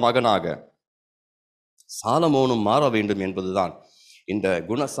 அப்படிப்பட்ட மகனாக சாலமோனும் மாற வேண்டும் என்பதுதான் இந்த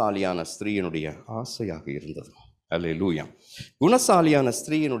குணசாலியான ஸ்திரீயினுடைய ஆசையாக இருந்தது. அல்லேலூயா. குணசாலியான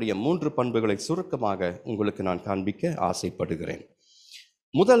ஸ்திரீயினுடைய 3 பண்புகளை சுருக்கமாக உங்களுக்கு நான் காண்பிக்க ஆசைப்படுகிறேன்.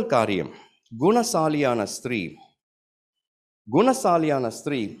 முதல் காரியம், குணசாலியான ஸ்திரீ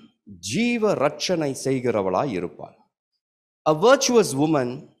ஜீவ ரட்சணை செய்கிறவளாய் இருப்பாள். A virtuous woman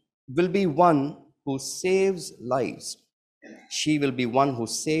will be one who saves lives. She will be one who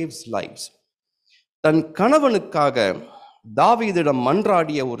saves lives. தன் கணவனுக்காக தாவீதிடம்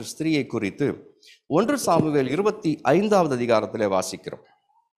மன்றாடிய ஒரு ஸ்திரீயை குறித்து 1 சாமுவேல் 25வது அதிகாரத்திலே வாசிக்கிறோம்.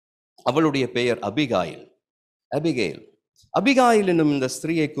 அவளுடைய பெயர் அபிகாயில். என்னும் இந்த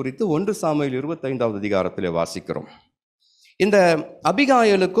ஸ்திரீயை குறித்து 1 சாமுவேல் 25வது அதிகாரத்திலே வாசிக்கிறோம். இந்த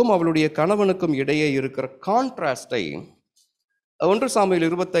அபிகாயிலுக்கும் அவளுடைய கணவனுக்கும் இடையே இருக்கிற கான்ட்ராஸ்டை 1 சாமுவேல்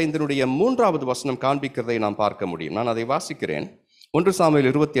 25 3வது வசனம் காண்பிக்கிறதை நாம் பார்க்க முடியும். நான் அதை வாசிக்கிறேன். 1 சாமுவேல்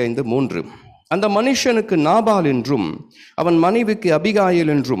 25:3. அந்த மனுஷனுக்கு நாபால் என்றும் அவன் மனைவிக்கு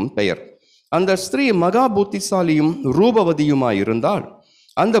அபிகாயில் என்றும் பெயர். அந்த ஸ்திரீ மகா புத்திசாலியும் ரூபவதியுமாயிருந்தாள்.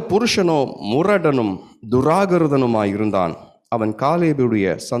 அந்த புருஷனோ முரடனும் துராகிருதனுமாயிருந்தான். அவன் காலேபுடைய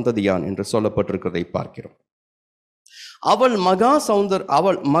சந்ததியான் என்று சொல்லப்பட்டிருக்கிறதை பார்க்கிறோம். அவள் மகா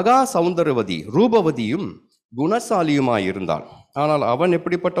சௌந்தரவதி, ரூபவதியும் குணசாலியுமாயிருந்தாள். ஆனால் அவன்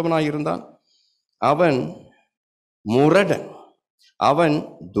எப்படிப்பட்டவனாயிருந்தான்? அவன் முரடன், அவன்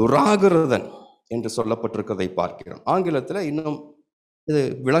துராகிருதன் என்று சொல்லப்பட்டிருக்கிறதை பார்க்கிறோம். ஆங்கிலத்தில் இன்னும் இது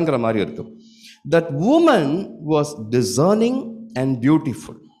விளங்குற மாதிரி இருக்கும். That woman was discerning and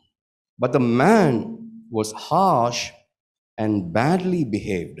beautiful, but the man was harsh and badly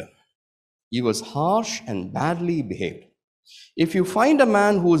behaved. He was harsh and badly behaved. If you find a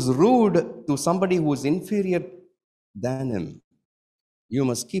man who is rude to somebody who is inferior than him, you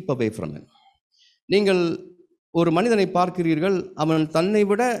must keep away from him. நீங்கள் ஒரு மனிதனை பார்க்கிறீர்கள், அவன் தன்னை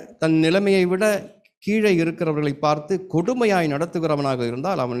விட, தன் நிலைமையை விட கீழே இருக்கிறவர்களை பார்த்து கொடுமையாய் நடத்துகிறவனாக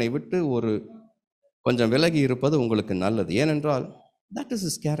இருந்தால் அவனை விட்டு ஒரு கொஞ்சம் விலகி இருப்பது உங்களுக்கு நல்லது. ஏனென்றால் தட் இஸ்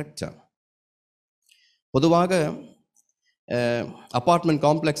இஸ் கேரக்டர். பொதுவாக அப்பார்ட்மெண்ட்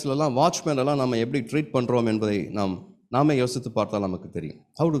காம்ப்ளெக்ஸ்லாம் வாட்ச்மேன் எல்லாம் நம்ம எப்படி ட்ரீட் பண்ணுறோம் என்பதை நாமே யோசித்து பார்த்தால் நமக்கு தெரியும்.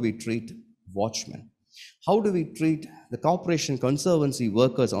 How do we treat watchmen? How do we treat the corporation conservancy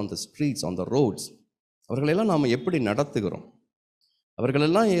workers on the streets, on the roads? அவர்களெல்லாம் நாம் எப்படி நடத்துகிறோம்?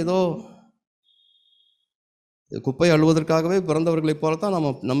 அவர்களெல்லாம் ஏதோ குப்பை அழுவதற்காகவே பிறந்தவர்களைப் போலத்தான்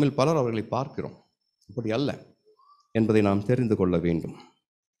நம்மில் பலர் அவர்களை பார்க்கிறோம். அப்படி அல்ல என்பதை நாம் தெரிந்து கொள்ள வேண்டும்.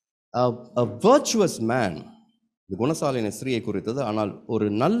 A virtuous man, இது குணசாலியான ஸ்திரியை குறித்தது. ஆனால் ஒரு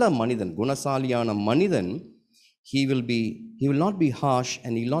நல்ல மனிதன், குணசாலியான மனிதன், he will not be harsh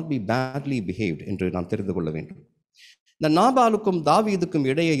and he will not be badly behaved என்று நாம் தெரிந்து கொள்ள வேண்டும். இந்த நாபாலுக்கும் தாவீதுக்கும்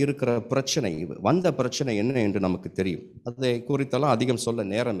இடையே இருக்கிற பிரச்சனை, வந்த பிரச்சனை என்ன என்று நமக்கு தெரியும். அதை குறித்தெல்லாம் அதிகம் சொல்ல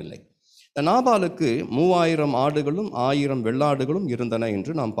நேரம் இல்லை. இந்த நாபாலுக்கு 3000 ஆடுகளும் 1000 வெள்ளாடுகளும் இருந்தன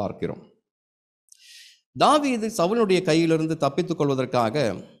என்று நாம் பார்க்கிறோம். தாவீது சவுலுடைய கையிலிருந்து தப்பித்துக் கொள்வதற்காக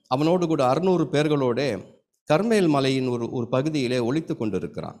அவனோடு கூட 600 பேர்களோட கர்மேல் மலையின் ஒரு பகுதியிலே ஒளித்து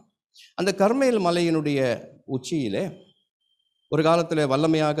கொண்டிருக்கிறான். அந்த கர்மேல் மலையினுடைய உச்சியிலே ஒரு காலத்தில்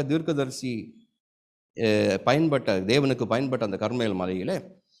வல்லமையாக தீர்க்கதரிசி தேவனுக்கு பயன்பட்ட அந்த கர்மேல் மலையிலே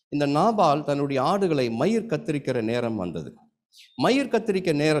இந்த நாபால் தன்னுடைய ஆடுகளை மயிர் கத்திரிக்கிற நேரம் வந்தது. மயிர்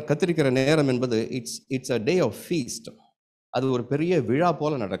கத்திரிக்கிற நேரம் என்பது it's a day of feast. அது ஒரு பெரிய விழா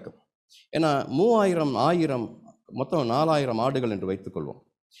போல நடக்கும். ஏன்னா 3000 1000 மொத்தம் 4000 ஆடுகள் என்று வைத்துக்கொள்வோம்.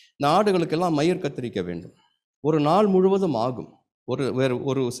 இந்த ஆடுகளுக்கெல்லாம் மயிர் கத்திரிக்க வேண்டும். ஒரு நாள் முழுவதும் ஆகும்.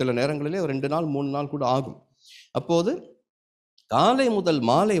 ஒரு சில நேரங்களிலே 2 நாள் 3 நாள் கூட ஆகும். அப்போது காலை முதல்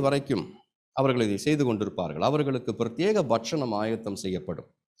மாலை வரைக்கும் அவர்கள் இதை செய்து கொண்டிருப்பார்கள். அவர்களுக்கு பிரத்யேக பட்சணம் ஆயத்தம் செய்யப்படும்.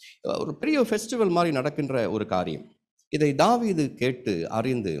 ஒரு பெரிய ஃபெஸ்டிவல் மாதிரி நடக்கின்ற ஒரு காரியம். இதை தாவீது கேட்டு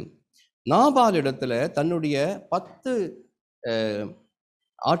அறிந்து நாபால் இடத்துல தன்னுடைய 10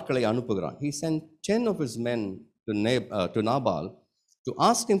 ஆட்களை அனுப்புகிறான். He sent 10 of his men to Nabal to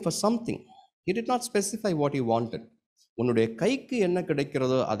ask him for something. He did not specify what he wanted. உன்னுடைய கைக்கு என்ன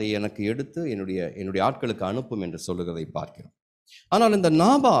கிடைக்கிறதோ அதை எனக்கு எடுத்து என்னுடைய ஆட்களுக்கு அனுப்பும் என்று சொல்லுகிறதை பார்க்கிறோம். ஆனால் இந்த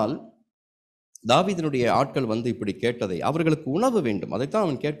நாபால் தாவீதினுடைய ஆட்கள் வந்து இப்படி கேட்டதை, அவர்களுக்கு உணவு வேண்டும், அதைத்தான்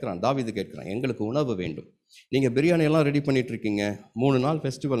அவன் கேட்கிறான். தாவீது கேட்கிறான், எங்களுக்கு உணவு வேண்டும். நீங்கள் பிரியாணி எல்லாம் ரெடி பண்ணிட்டு இருக்கீங்க, 3 நாள்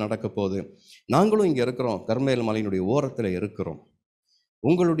ஃபெஸ்டிவல் நடக்க போகுது, நாங்களும் இங்கே இருக்கிறோம், கர்மேல் மலையினுடைய ஓரத்தில் இருக்கிறோம்.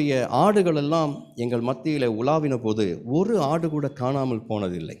 உங்களுடைய ஆடுகள் எல்லாம் எங்கள் மத்தியில் உலாவின போது ஒரு ஆடு கூட காணாமல்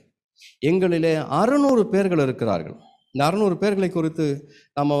போனதில்லை. எங்களிலே 600 பேர்கள் இருக்கிறார்கள். இந்த 600 பேர்களை குறித்து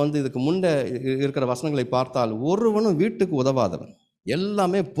நம்ம இதுக்கு முன்னே இருக்கிற வசனங்களை பார்த்தால் ஒருவனும் வீட்டுக்கு உதவாதவன்,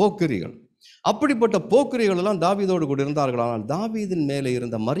 எல்லாமே போக்கிரிகள். அப்படிப்பட்ட போக்கிரிகள் எல்லாம் தாவீதோடு கூட இருந்தார்கள். ஆனால் தாவீதின் மேலே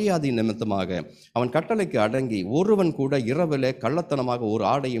இருந்த மரியாதை நிமித்தமாக அவன் கட்டளைக்கு அடங்கி ஒருவன் கூட இரவிலே கள்ளத்தனமாக ஒரு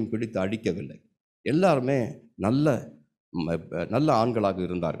ஆடையும் பிடித்து அடிக்கவில்லை. எல்லாருமே நல்ல ஆண்களாக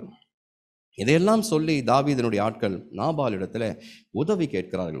இருந்தார்கள். இதையெல்லாம் சொல்லி தாவீதினுடைய ஆட்கள் நாபால் இடத்துல உதவி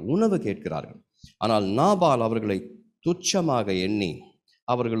கேட்கிறார்கள், உணவு கேட்கிறார்கள். ஆனால் நாபால் அவர்களை துச்சமாக எண்ணி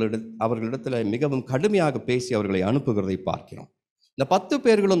அவர்களிடத்துல மிகவும் கடுமையாக பேசி அவர்களை அனுப்புகிறதை பார்க்கிறோம். இந்த 10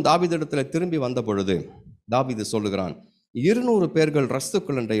 பேர்களும் தாவீதிடத்தில் திரும்பி வந்த பொழுது தாவீது சொல்லுகிறான், 200 பேர்கள்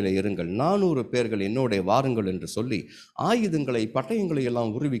ரஸ்துக்குள்ளண்டையில் இருங்கள், 400 பேர்கள் என்னோட வாருங்கள் என்று சொல்லி ஆயுதங்களை பட்டயங்களை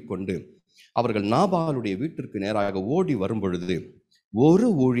எல்லாம் உருவிக்கொண்டு அவர்கள் நாபாலுடைய வீட்டிற்கு நேராக ஓடி வரும் பொழுது ஒரு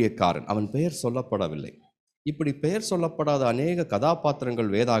ஊழியக்காரன், அவன் பெயர் சொல்லப்படவில்லை. இப்படி பெயர் சொல்லப்படாத அநேக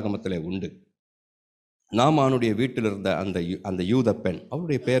கதாபாத்திரங்கள் வேதாகமத்திலே உண்டு. நாமானுடைய வீட்டில் இருந்த அந்த யூத பெண்,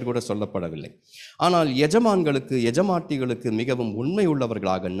 அவருடைய பெயர் கூட சொல்லப்படவில்லை. ஆனால் எஜமாட்டிகளுக்கு மிகவும் உண்மை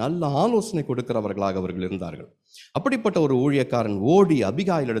உள்ளவர்களாக, நல்ல ஆலோசனை கொடுக்கிறவர்களாக அவர்கள் இருந்தார்கள். அப்படிப்பட்ட ஒரு ஊழியக்காரன் ஓடி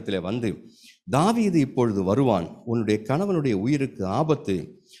அபிகாயிலிடத்திலே வந்து, தாவீது இப்பொழுது வருவான், உன்னுடைய கணவனுடைய உயிருக்கு ஆபத்து,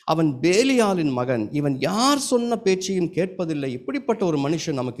 அவன் பேலியாலின் மகன், இவன் யார் சொன்ன பேச்சையும் கேட்பதில்லை, இப்படிப்பட்ட ஒரு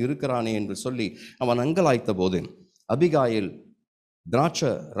மனுஷன் நமக்கு இருக்கிறானே என்று சொல்லி அவன் அங்கலாய்த்த போது அபிகாயில்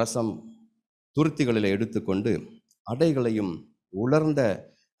திராட்சை ரசம் துருத்திகளில் எடுத்துக்கொண்டு அடைகளையும் உலர்ந்த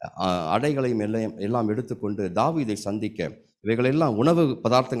அடைகளையும் எல்லாம் எடுத்துக்கொண்டு தாவீதை சந்திக்க இவைகளெல்லாம் உணவு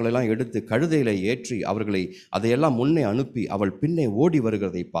பதார்த்தங்களெல்லாம் எடுத்து கழுதையில ஏற்றி அதையெல்லாம் முன்னே அனுப்பி அவள் பின்னே ஓடி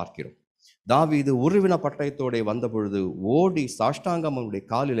வருகிறதை பார்க்கிறோம். தாவீது உருவின பட்டயத்தோட வந்த பொழுது ஓடி சாஷ்டாங்கம் அவனுடைய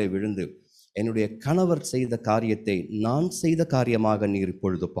காலிலே விழுந்து, என்னுடைய கணவர் செய்த காரியத்தை நான் செய்த காரியமாக நீர்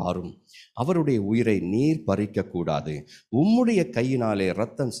இப்பொழுது பாரும், அவருடைய உயிரை நீர் பறிக்க கூடாது, உம்முடைய கையினாலே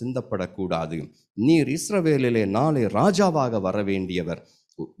இரத்தம் சிந்தப்படக்கூடாது, நீர் இஸ்ரவேலிலே நாளை ராஜாவாக வர வேண்டியவர்,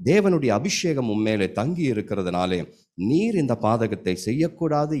 தேவனுடைய அபிஷேகம் உம்மேலே தங்கி இருக்கிறதுனாலே நீர் இந்த பாதகத்தை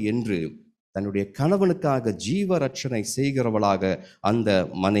செய்யக்கூடாது என்று தன்னுடைய கணவனுக்காக ஜீவ ரட்சணை செய்கிறவளாக அந்த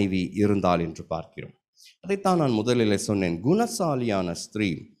மனைவி இருந்தாள் என்று பார்க்கிறோம். அதைத்தான் நான் முதலிலே சொன்னேன். குணசாலியான ஸ்திரீ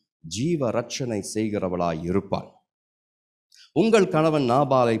ஜீவ ரட்சணை செய்கிறவளாய் இருப்பாள். உங்கள் கணவன்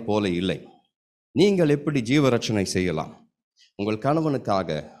நாபாலை போல இல்லை. நீங்கள் எப்படி ஜீவ ரட்சணை செய்யலாம்? உங்கள் கணவனுக்காக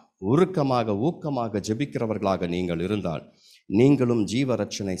உருக்கமாக ஊக்கமாக ஜெபிக்கிறவர்களாக நீங்கள் இருந்தால் நீங்களும் ஜீவ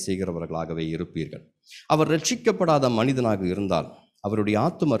ரட்சணை செய்கிறவர்களாகவே இருப்பீர்கள். அவர் ரட்சிக்கப்படாத மனிதனாக இருந்தால் அவருடைய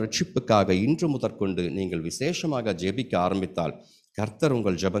ஆத்தும ரட்சிப்புக்காக இன்று முதற்கொண்டு நீங்கள் விசேஷமாக ஜெபிக்க ஆரம்பித்தால் கர்த்தர்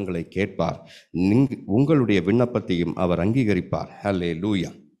உங்கள் ஜெபங்களை கேட்பார். உங்களுடைய விண்ணப்பத்தையும் அவர் அங்கீகரிப்பார்.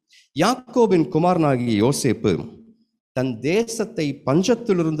 ஹல்லேலூயா. யாக்கோபின் குமாரனாகிய யோசேப்பு தன் தேசத்தை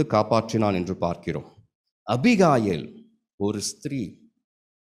பஞ்சத்திலிருந்து காப்பாற்றினான் என்று பார்க்கிறோம். அபிகாயேல் ஒரு ஸ்திரீ,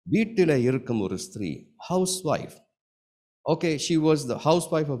 வீட்டில் இருக்கும் ஒரு ஸ்திரீ, house wife. Okay, she was the house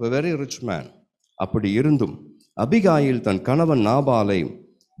wife of a very rich man. அப்படி இருந்தும் அபிகாயில் தன் கணவன் நாபாலை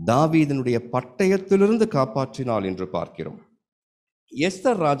தாவீதினுடைய பட்டயத்திலிருந்து காப்பாற்றினாள் என்று பார்க்கிறோம்.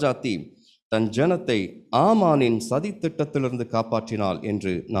 எஸ்தர் ராஜாத்தி தன் ஜனத்தை ஆமானின் சதி திட்டத்திலிருந்து காப்பாற்றினாள்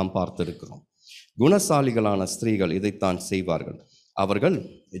என்று நாம் பார்த்திருக்கிறோம். குணசாலிகளான ஸ்திரீகள் இதைத்தான் செய்வார்கள். அவர்கள்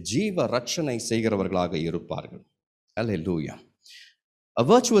ஜீவ ரட்சணை செய்கிறவர்களாக இருப்பார்கள். Hallelujah. A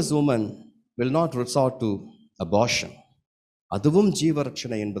virtuous woman will not resort to abortion. அதுவும் ஜீவ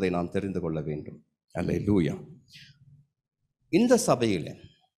ரட்சணை என்பதை நாம் தெரிந்து கொள்ள வேண்டும். Hallelujah. இந்த சபையில்,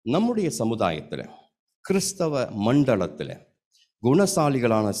 நம்முடைய சமுதாயத்தில், கிறிஸ்தவ மண்டலத்தில்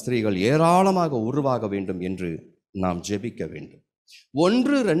குணசாலிகளான ஸ்திரீகள் ஏராளமாக உருவாக வேண்டும் என்று நாம் ஜெபிக்க வேண்டும்.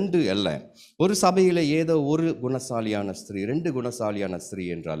 1 2 அல்ல. ஒரு சபையிலே ஏதோ ஒரு குணசாலியான ஸ்திரீ, 2 குணசாலியான ஸ்திரீ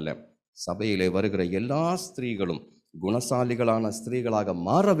என்று அல்ல. சபையிலே வருகிற எல்லா ஸ்திரீகளும் குணசாலிகளான ஸ்திரீகளாக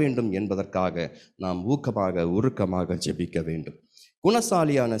மாற வேண்டும் என்பதற்காக நாம் ஊக்கமாக உருக்கமாக ஜெபிக்க வேண்டும்.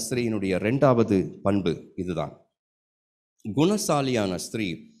 குணசாலியான ஸ்திரீயினுடைய 2வது பண்பு இதுதான். குணசாலியான ஸ்திரீ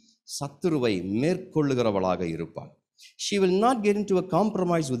சத்துருவை மேற்கொள்ளுகிறவளாக இருப்பாள். She will not get into a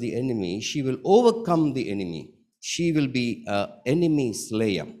compromise with the enemy. She will overcome the enemy. She will be an enemy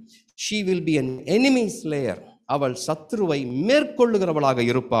slayer. She will be an enemy slayer. அவள் சத்துருவை மேற்கொள்ளுகிறவளாக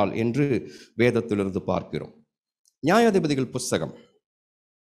இருப்பாள் என்று வேதத்திலிருந்து பார்க்கிறோம். நியாயாதிபதிகள் புஸ்தகம்,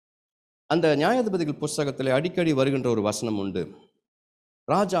 அந்த நியாயாதிபதிகள் புஸ்தகத்தில் அடிக்கடி வருகின்ற ஒரு வசனம் உண்டு.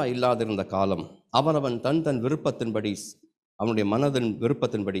 ராஜா இல்லாதிருந்த காலம் அவனவன் தன் விருப்பத்தின்படி, அவனுடைய மனதின்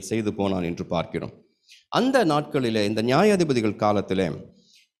விருப்பத்தின்படி செய்து போனான் என்று பார்க்கிறோம். அந்த நாட்களிலே, இந்த நியாயாதிபதிகள் காலத்திலே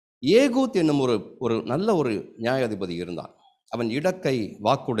ஏகூத் என்னும் ஒரு நல்ல ஒரு நியாயாதிபதி இருந்தான். அவன் இடக்கை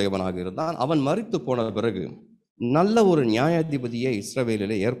வாக்குடையவனாக இருந்தான். அவன் மரித்து போன பிறகு நல்ல ஒரு நியாயாதிபதியே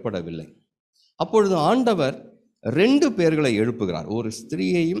இஸ்ரவேலிலே ஏற்படவில்லை. அப்பொழுது ஆண்டவர் 2 பேர்களை எழுப்புகிறார். ஒரு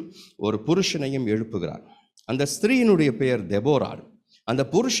ஸ்திரீயையும் ஒரு புருஷனையும் எழுப்புகிறார். அந்த ஸ்திரீயினுடைய பெயர் தெபோராள், அந்த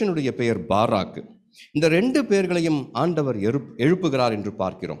புருஷனுடைய பெயர் பாராக்கு. இந்த 2 பேர்களையும் ஆண்டவர் எழுப்புகிறார் என்று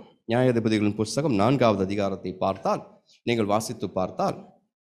பார்க்கிறோம். நியாயாதிபதிகளின் புஸ்தகம் 4வது அதிகாரத்தை பார்த்தால், நீங்கள் வாசித்து பார்த்தால்,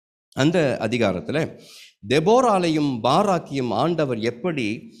 அந்த அதிகாரத்தில் தெபோராலையும் பாராக்கையும் ஆண்டவர் எப்படி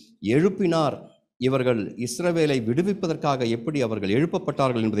எழுப்பினார், இவர்கள் இஸ்ரவேலை விடுவிப்பதற்காக எப்படி அவர்கள்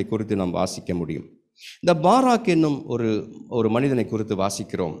எழுப்பப்பட்டார்கள் என்பதை குறித்து நாம் வாசிக்க முடியும். இந்த பாராக் என்னும் ஒரு மனிதனை குறித்து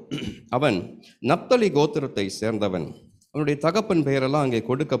வாசிக்கிறோம். அவன் நப்தலி கோத்திரத்தை சேர்ந்தவன். அவனுடைய தகப்பன் பெயரெல்லாம் அங்கே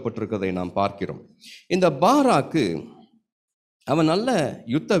கொடுக்கப்பட்டிருக்கிறதை நாம் பார்க்கிறோம். இந்த பாராக்கு அவன் நல்ல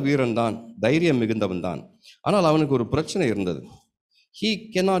யுத்த வீரன் தான், தைரியம் மிகுந்தவன் தான். ஆனால் அவனுக்கு ஒரு பிரச்சனை இருந்தது. He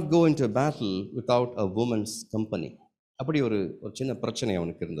cannot go into a battle without a woman's company. அப்படி ஒரு சின்ன பிரச்சனை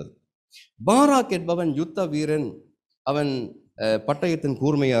அவனுக்கு இருந்தது. பாராக் என்பவன் யுத்த வீரன். அவன் பட்டயத்தின்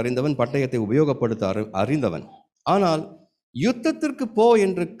கூர்மையை அறிந்தவன், பட்டயத்தை உபயோகப்படுத்த அறிந்தவன். ஆனால் யுத்தத்திற்கு போ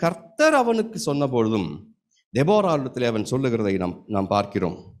என்று கர்த்தர் அவனுக்கு சொன்ன பொழுதும் தெபோராளிடத்தில் அவன் சொல்லுகிறதை நாம்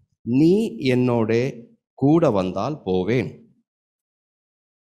பார்க்கிறோம். நீ என்னோட கூட வந்தால் போவேன்.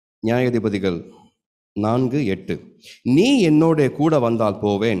 நியாயாதிபதிகள் 4:8. நீ என்னோட கூட வந்தால்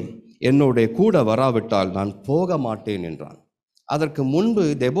போவேன், என்னோட கூட வராவிட்டால் நான் போக மாட்டேன் என்றான். அதற்கு முன்பு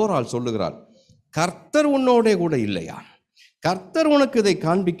தெபோராள் சொல்லுகிறாள், கர்த்தர் உன்னோட கூட இல்லையா, கர்த்தர் உனக்கு இதை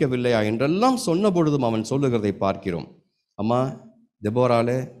காண்பிக்கவில்லையா என்றெல்லாம் சொன்ன பொழுதும் அவன் சொல்லுகிறதை பார்க்கிறோம். அம்மா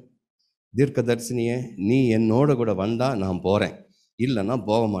தெபோராளே, தீர்க்கதரிசினியே, நீ என்னோட கூட வந்தா நான் போறேன், இல்லைன்னா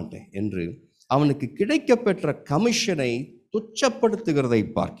போக மாட்டேன் என்று அவனுக்கு கிடைக்கப்பெற்ற கமிஷனை துச்சப்படுத்துகிறதை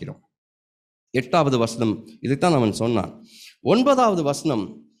பார்க்கிறோம். 8வது வசனம் இதைத்தான் அவன் சொன்னான். 9வது வசனம்,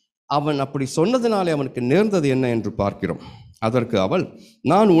 அவன் அப்படி சொன்னதினாலே அவனுக்கு நேர்ந்தது என்ன என்று பார்க்கிறோம். அதற்கு அவள்,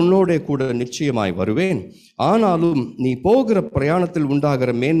 நான் உன்னோட கூட நிச்சயமாய் வருவேன், ஆனாலும் நீ போகிற பிரயாணத்தில்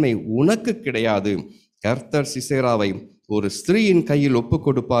உண்டாகிற மேன்மை உனக்கு கிடையாது. கர்த்தர் சிசேராவை ஒரு ஸ்திரீயின் கையில் ஒப்பு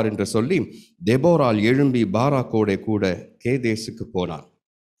கொடுப்பார் என்று சொல்லி தெபோராள் எழும்பி பாராக்கோட கூட கேதேசுக்கு போனான்.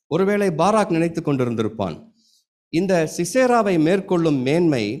 ஒருவேளை பாராக் நினைத்து கொண்டிருந்திருப்பான், இந்த சிசேராவை மேற்கொள்ளும்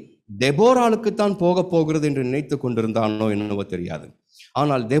மேன்மை தெபோராளுக்குத்தான் போக போகிறது என்று நினைத்து கொண்டிருந்தானோ என்னவோ தெரியாது.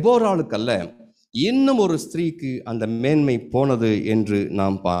 ஆனால் தெபோராளுக்கு அல்ல, இன்னும் ஒரு ஸ்திரீக்கு அந்த மேன்மை போனது என்று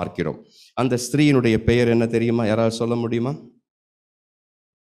நாம் பார்க்கிறோம். அந்த ஸ்திரீயினுடைய பெயர் என்ன தெரியுமா? யாராவது சொல்ல முடியுமா?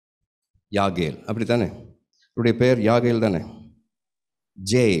 யாகேல். அப்படித்தானே? அவருடைய பெயர் யாகேல் தானே?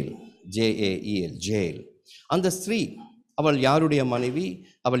 Jael, ஜேஏஇஎல், Jael. அந்த ஸ்திரீ, அவள் யாருடைய மனைவி,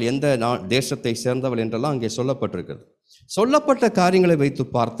 அவள் எந்த தேசத்தை சேர்ந்தவள் என்றெல்லாம் அங்கே சொல்லப்பட்டிருக்கிறது. சொல்லப்பட்ட காரியங்களை வைத்து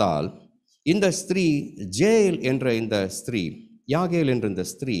பார்த்தால் இந்த ஸ்திரீ, ஜேல் என்ற இந்த ஸ்திரீ, யாகேல் என்ற இந்த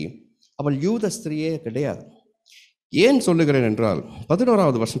ஸ்திரீ, அவள் யூத ஸ்திரீயே கிடையாது. ஏன் சொல்லுகிறேன் என்றால்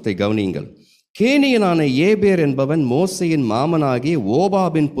 11வது வசனத்தை கவனியுங்கள். கேனியனான ஏபேர் என்பவன் மோசையின் மாமனாகி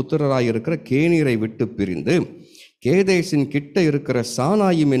ஓபாபின் புத்திரராயிருக்கிற கேனீரை விட்டு பிரிந்து கேதேசின் கிட்ட இருக்கிற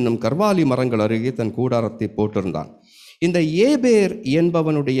சானாயும் என்னும் கர்வாலி மரங்கள் அருகே தன் கூடாரத்தை போட்டிருந்தான். இந்த ஏபேர்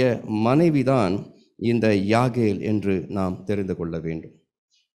என்பவனுடைய மனைவிதான் இந்த யாகேல் என்று நாம் தெரிந்து கொள்ள வேண்டும்.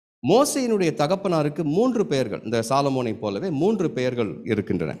 மோசையினுடைய தகப்பனாருக்கு 3 பெயர்கள், இந்த சாலமோனை போலவே 3 பெயர்கள்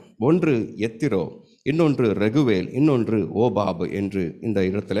இருக்கின்றன. ஒன்று எத்திரோ, இன்னொன்று ரெகுவேல், இன்னொன்று ஓபாபு என்று இந்த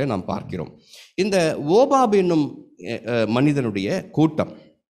இடத்துல நாம் பார்க்கிறோம். இந்த ஓபாபு என்னும் மனிதனுடைய கூட்டம்,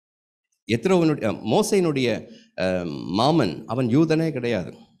 எத்திரோவனுடைய மோசையினுடைய மாமன், அவன் யூதனே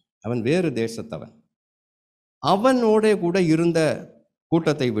கிடையாது, அவன் வேறு தேசத்தவன். அவனோட கூட இருந்த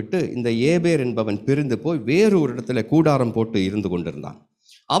கூட்டத்தை விட்டு இந்த ஏபேர் என்பவன் பிரிந்து போய் வேறு ஒரு இடத்துல கூடாரம் போட்டு இருந்து கொண்டிருந்தான்.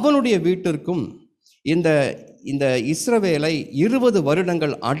 அவனுடைய வீட்டிற்கும் இந்த இந்த இஸ்ரவேலை 20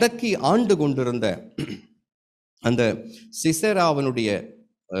 வருடங்கள் அடக்கி ஆண்டு கொண்டிருந்த அந்த சிசேராவனுடைய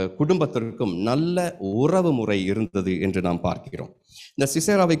குடும்பத்திற்கும் நல்ல உறவு முறை இருந்தது என்று நாம் பார்க்கிறோம். இந்த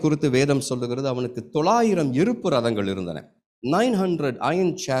சிசேராவை குறித்து வேதம் சொல்லுகிறது, அவனுக்கு 900 இருப்பு ரதங்கள் இருந்தன. 900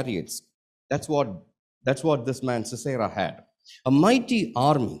 iron chariots. That's what this man Sisera had. A mighty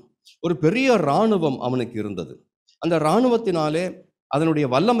army. ஒரு பெரிய இராணுவம் அவனுக்கு இருந்தது. அந்த இராணுவத்தினாலே, அதனுடைய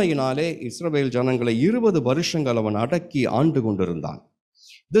வல்லமையினாலே இஸ்ரவேல் ஜனங்களை 20 வருஷங்கள் அவன் அடக்கி ஆண்டு கொண்டிருந்தான்.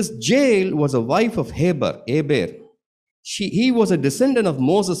 This Jael was a wife of Eber. He was a descendant of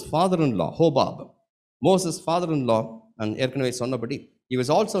Moses' father-in-law, Hobab. Moses' father-in-law, and ஏற்கனவே சொன்னபடி, he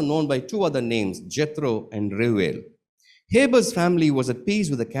was also known by 2 other names, Jethro and Reuel. Heber's family was at peace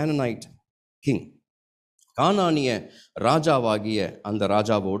with the Canaanite king. கானானிய ராஜாவாகிய அந்த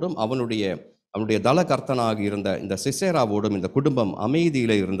ராஜாவோடும் அவனுடைய தலகர்த்தனாக இருந்த இந்த சிசேராவோடும் இந்த குடும்பம்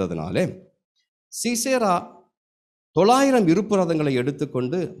அமைதியிலே இருந்ததினாலே Sisera 900 இருப்பு ரதங்களை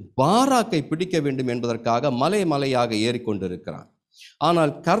எடுத்துக்கொண்டு பாராக்கை பிடிக்க வேண்டும் என்பதற்காக மலையாக ஏறிக்கொண்டிருக்கிறான்.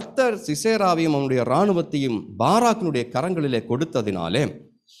 ஆனால் கர்த்தர் சிசேராவையும் அவனுடைய இராணுவத்தையும் பாராக்கினுடைய கரங்களிலே கொடுத்ததினாலே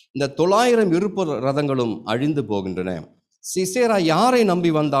இந்த 900 இருப்பு ரதங்களும் அழிந்து போகின்றன. சிசேரா யாரை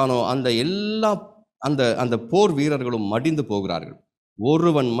நம்பி வந்தானோ அந்த போர் வீரர்களும் மடிந்து போகிறார்கள்.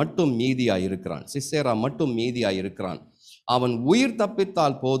 ஒருவன் மட்டும் மீதியாய் இருக்கிறான், சிசேரா மட்டும் மீதியாய் இருக்கிறான். அவன் உயிர்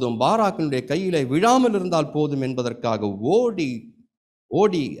தப்பித்தால் போதும், பாராக்கினுடைய கையிலே விழாமல் இருந்தால் போதும் என்பதற்காக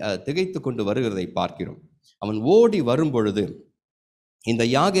ஓடி திகைத்து கொண்டு வருகிறதை பார்க்கிறோம். அவன் ஓடி வரும் பொழுது இந்த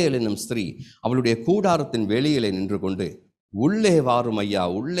யாகேல் என்னும் ஸ்திரீ அவளுடைய கூடாரத்தின் வெளியிலே நின்று கொண்டு உள்ளே வாரும் ஐயா,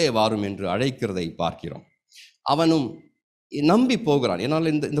 உள்ளே வாரும் என்று அழைக்கிறதை பார்க்கிறோம். அவனும் நம்பி போகிறான். ஏன்னால்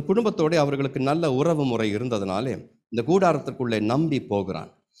இந்த குடும்பத்தோட அவர்களுக்கு நல்ல உறவு முறை இருந்ததுனாலே இந்த கூடாரத்திற்குள்ளே நம்பி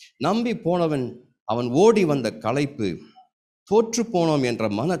போகிறான். நம்பி போனவன், அவன் ஓடி வந்த களைப்பு, தோற்று போனோம் என்ற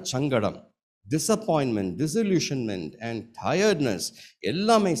மனச்சங்கடம், டிசப்பாயின்மெண்ட், டிசல்யூஷன்மெண்ட் அண்ட் டயர்ட்னஸ்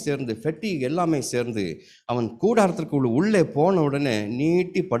எல்லாமே சேர்ந்து, ஃபெட்டிக் எல்லாமே சேர்ந்து அவன் கூடாரத்திற்குள்ள உள்ளே போன உடனே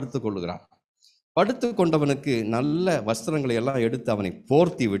நீட்டி படுத்து கொள்ளுகிறான். படுத்து கொண்டவனுக்கு நல்ல வஸ்திரங்களை எல்லாம் எடுத்து அவனை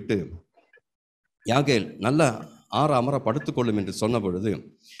போர்த்தி விட்டு, யாகேல் நல்ல அமர படுத்துக்கொள்ளும் என்று சொன்ன பொழுது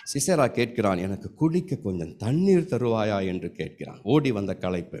சிசேரா கேட்கிறான், எனக்கு குடிக்க கொஞ்சம் தண்ணீர் தருவாயா என்று கேட்கிறான். ஓடி வந்த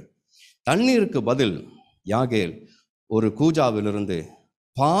களைப்பு. தண்ணீருக்கு பதில் யாகேல் ஒரு கூஜாவிலிருந்து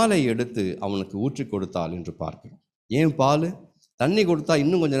பாலை எடுத்து அவனுக்கு ஊற்றி கொடுத்தாள் என்று பார்க்கிறோம். ஏன் பால்? தண்ணி கொடுத்தா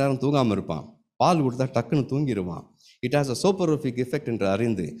இன்னும் கொஞ்சம் நேரம் தூங்காமல் இருப்பான், பால் கொடுத்தா டக்குன்னு தூங்கிடுவான். இட் ஹாஸ் அ சோப்பரோஃபிக் எஃபெக்ட் என்று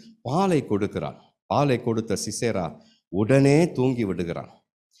அறிந்து பாலை கொடுக்கிறான். பாலை கொடுத்த சிசேரா உடனே தூங்கி விடுகிறான்.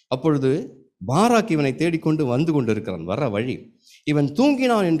 அப்பொழுது பாராக் இவனை தேடிக்கொண்டு வந்து கொண்டிருக்கிறான். வர வழி இவன்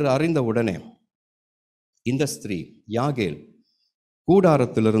தூங்கினான் என்று அறிந்த உடனே இந்த ஸ்திரீ யாகேல்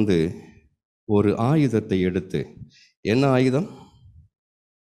கூடாரத்திலிருந்து ஒரு ஆயுதத்தை எடுத்து, என்ன ஆயுதம்?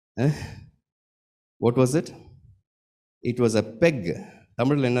 What was it? It was a பெக்.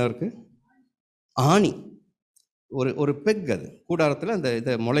 தமிழில் என்ன இருக்கு? ஆணி. ஒரு பெக். அது கூடாரத்தில் அந்த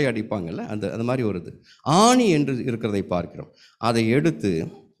இதை முளை அடிப்பாங்கல்ல, அந்த மாதிரி ஒரு இது ஆணி என்று இருக்கிறதை பார்க்கிறோம். அதை எடுத்து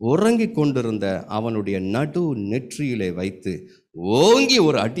உறங்கி கொண்டிருந்த அவனுடைய நடு நெற்றியிலே வைத்து ஓங்கி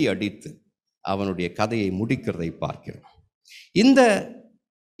ஒரு அடி அடித்து அவனுடைய கதையை முடிக்கிறதை பார்க்கிறோம்.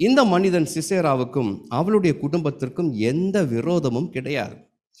 இந்த மனிதன் சிசேராவுக்கும் அவளுடைய குடும்பத்திற்கும் எந்த விரோதமும் கிடையாது.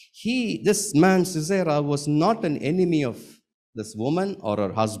 This man Sisera was not an enemy of this woman or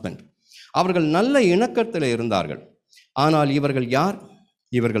her husband. அவர்கள் நல்ல இணக்கத்தில் இருந்தார்கள். ஆனால் இவர்கள் யார்?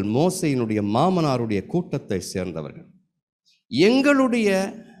 இவர்கள் மோசேயினுடைய மாமனாருடைய கூட்டத்தை சேர்ந்தவர்கள். எங்களுடைய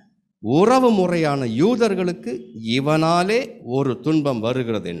உறவு முறையான யூதர்களுக்கு இவனாலே ஒரு துன்பம்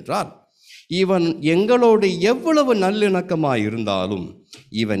வருகிறது என்றால், இவன் எங்களோடு எவ்வளவு நல்லிணக்கமாய் இருந்தாலும்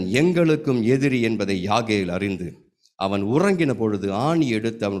இவன் எங்களுக்கும் எதிரி என்பதை யாகேல் அறிந்து அவன் உறங்கின பொழுது ஆணி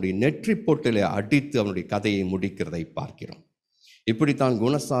எடுத்து அவனுடைய நெற்றி பொட்டிலே அடித்து அவனுடைய கதையை முடிக்கிறதை பார்க்கிறோம். இப்படித்தான்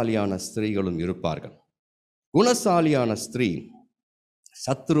குணசாலியான ஸ்திரீகளும் இருப்பார்கள். குணசாலியான ஸ்திரீ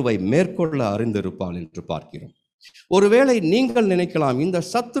சத்துருவை மேற்கொள்ள அறிந்திருப்பாள் என்று பார்க்கிறோம். ஒருவேளை நீங்கள் நினைக்கலாம், இந்த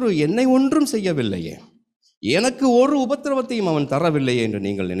சத்துரு என்னை ஒன்றும் செய்யவில்லையே, எனக்கு ஒரு உபத்திரவத்தையும் அவன் தரவில்லையே என்று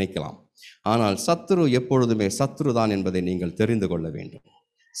நீங்கள் நினைக்கலாம். ஆனால் சத்துரு எப்பொழுதுமே சத்துரு தான் என்பதை நீங்கள் தெரிந்து கொள்ள வேண்டும்.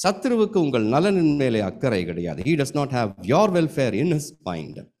 சத்துருவுக்கு உங்கள் நலனின் மேலே அக்கறை கிடையாது. He does not have your welfare in his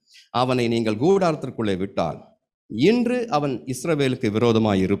mind. அவனை நீங்கள் கூடாரத்திற்குள்ளே விட்டால் இன்று அவன் இஸ்ரவேலுக்கு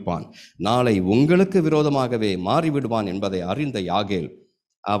விரோதமாய் இருப்பான், நாளை உங்களுக்கு விரோதமாகவே மாறிவிடுவான் என்பதை அறிந்த யாகேல்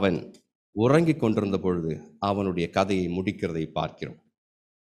அவன் உறங்கிக் கொண்டிருந்த பொழுது அவனுடைய கதையை முடிக்கிறதை பார்க்கிறோம்.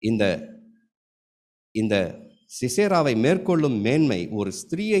 இந்த சிசேராவை மேற்கொள்ளும் மேன்மை ஒரு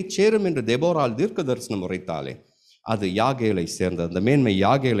ஸ்திரீயை சேரும் என்று தெபோரால் தீர்க்க தரிசனம் உரைத்தாலே அது யாகேலை சேர்ந்தது, அந்த மேன்மை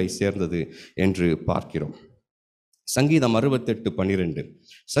யாகேலை சேர்ந்தது என்று பார்க்கிறோம். சங்கீதம் 68:12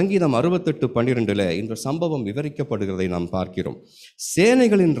 சங்கீதம் 68:12 இந்த சம்பவம் விவரிக்கப்படுகிறதை நாம் பார்க்கிறோம்.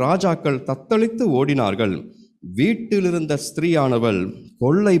 சேனைகளின் ராஜாக்கள் தத்தளித்து ஓடினார்கள், வீட்டிலிருந்த ஸ்திரீயானவள்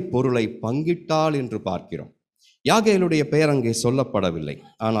கொள்ளை பொருளை பங்கிட்டாள் என்று பார்க்கிறோம். யாகேலுடைய பெயர் அங்கே சொல்லப்படவில்லை,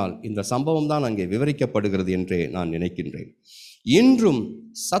 ஆனால் இந்த சம்பவம் தான் அங்கே விவரிக்கப்படுகிறது என்றே நான் நினைக்கின்றேன். இன்றும்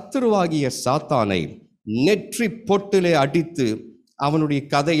சத்துருவாகிய சாத்தானை நெற்றி பொட்டிலே அடித்து அவனுடைய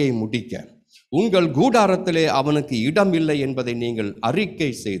கதையை முடிக்க, உங்கள் கூடாரத்திலே அவனுக்கு இடம் இல்லை என்பதை நீங்கள் அறிக்கை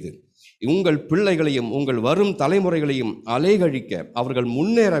செய்து, உங்கள் பிள்ளைகளையும் உங்கள் வரும் தலைமுறைகளையும் அலைகழிக்க, அவர்கள்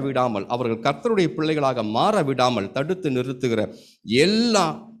முன்னேற விடாமல், அவர்கள் கர்த்தருடைய பிள்ளைகளாக மாற விடாமல் தடுத்து நிறுத்துகிற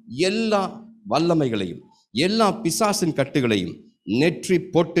எல்லா வல்லமைகளையும், எல்லா பிசாசின் கட்டுகளையும் நெற்றி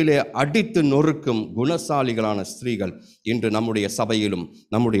பொட்டிலே அடித்து நொறுக்கும் குணசாலிகளான ஸ்திரீகள் இன்று நம்முடைய சபையிலும்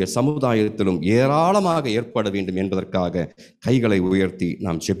நம்முடைய சமுதாயத்திலும் ஏராளமாக ஏற்பட வேண்டும் என்பதற்காக கைகளை உயர்த்தி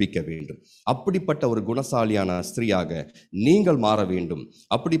நாம் ஜெபிக்க வேண்டும். அப்படிப்பட்ட ஒரு குணசாலியான ஸ்திரீயாக நீங்கள் மாற வேண்டும்,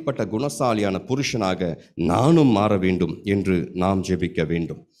 அப்படிப்பட்ட குணசாலியான புருஷனாக நானும் மாற வேண்டும் என்று நாம் ஜெபிக்க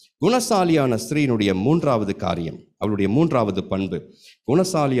வேண்டும். குணசாலியான ஸ்திரீனுடைய மூன்றாவது காரியம், அவளுடைய மூன்றாவது பண்பு,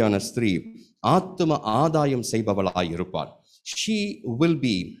 குணசாலியான ஸ்திரீ ஆத்தும ஆதாயம் செய்பவளாய் இருப்பாள். She will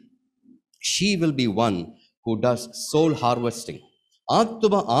be one who does soul harvesting.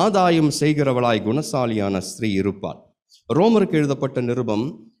 ஆத்தும ஆதாயம் செய்கிறவளாய் குணசாலியான ஸ்திரீ இருப்பாள். ரோமருக்கு எழுதப்பட்ட நிருபம்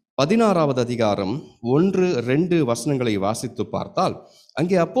 16வது அதிகாரம் 1-2 வசனங்களை வாசித்து பார்த்தால்,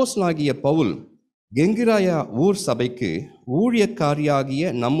 அங்கே அப்போஸ்தலனாகிய பவுல் கெங்கிராயா ஊர் சபைக்கு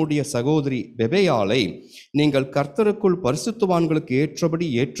ஊழியக்காரியாகிய நம்முடைய சகோதரி பெபேயாளை நீங்கள் கர்த்தருக்குள் பரிசுத்தவான்களுக்கு ஏற்றபடி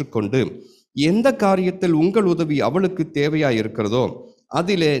ஏற்றுக்கொண்டு எந்த காரியத்தில் உங்கள் உதவி அவளுக்கு தேவையாய் இருக்கிறதோ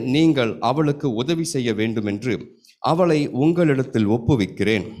அதிலே நீங்கள் அவளுக்கு உதவி செய்ய வேண்டும் என்று அவளை உங்களிடத்தில்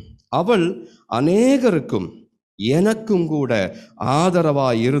ஒப்புவிக்கிறேன். அவள் அநேகருக்கும் எனக்கும் கூட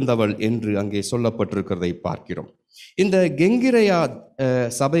ஆதரவாய் இருந்தவள் என்று அங்கே சொல்லப்பட்டிருக்கிறதை பார்க்கிறோம். இந்த கெங்கிரையா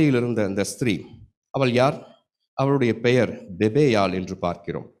சபையில் இருந்த இந்த ஸ்திரீ, அவள் யார்? அவளுடைய பெயர் பெபேயாள் என்று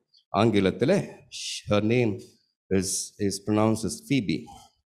பார்க்கிறோம். ஆங்கிலத்தில் her name is pronounced as Phoebe.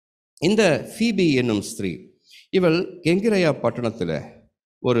 இந்த ஃபீபி என்னும் ஸ்திரீ, இவள் கெங்கிரையா பட்டணத்தில்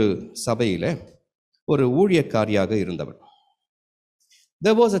ஒரு சபையில் ஒரு ஊழியக்காரியாக இருந்தவள்.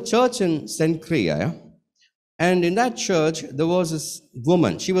 There was a church in Cenchrea, and in that church there was this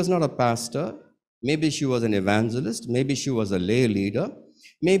woman. She was not a pastor, maybe she was an evangelist, maybe she was a lay leader,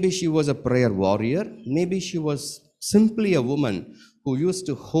 maybe she was a prayer warrior, maybe she was simply a woman who used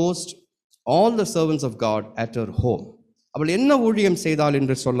to host all the servants of God at her home. அவள் என்ன ஊழியம் செய்தாள்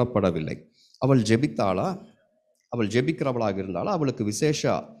என்று சொல்லப்படவில்லை. அவள் ஜெபித்தாளா, அவள் ஜெபிக்கிறவளாக இருந்தாளா, அவளுக்கு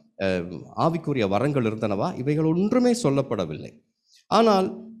விசேஷ ஆவிக்குரிய வரங்கள் இருந்தனவா, இவைகள் ஒன்றுமே சொல்லப்படவில்லை. ஆனால்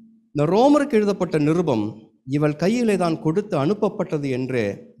இந்த ரோமருக்கு எழுதப்பட்ட நிருபம் இவள் கையிலே தான் கொடுத்து அனுப்பப்பட்டது என்றே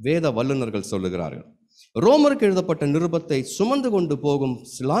வேத வல்லுநர்கள் சொல்லுகிறார்கள். ரோமருக்கு எழுதப்பட்ட நிருபத்தை சுமந்து கொண்டு போகும்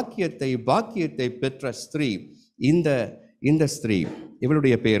சிலாக்கியத்தை பாக்கியத்தை பெற்ற ஸ்திரீ இந்த ஸ்திரீ,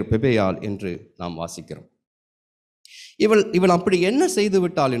 இவளுடைய பெயர் பெபேயாள் என்று நாம் வாசிக்கிறோம். இவள் அப்படி என்ன செய்து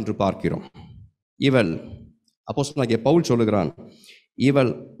விட்டாள் என்று பார்க்கிறோம். இவள், அப்போஸ்தலனாகிய பவுல் சொல்லுகிறான், இவள்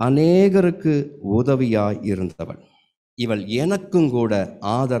அநேகருக்கு உதவியாய் இருந்தவள், இவள் எனக்கும் கூட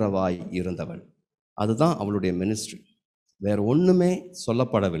ஆதரவாய் இருந்தவள். அதுதான் அவளுடைய மினிஸ்ட்ரி. வேற ஒண்ணுமே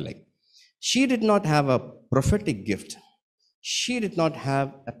சொல்லப்படவில்லை. She did not have a prophetic gift. She did not have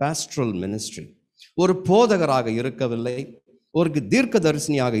a pastoral ministry. ஒரு போதகராக இருக்கவில்லை, ஒரு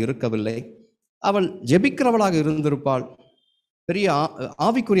தீர்க்கதரிசினியாக இருக்கவில்லை. அவள் ஜெபிக்கிறவளாக இருந்திருப்பாள். பெரிய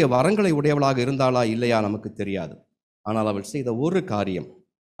ஆவிக்குரிய வரங்களை உடையவளாக இருந்தாளா இல்லையா நமக்கு தெரியாது. ஆனால் அவள் செய்த ஒரு காரியம்,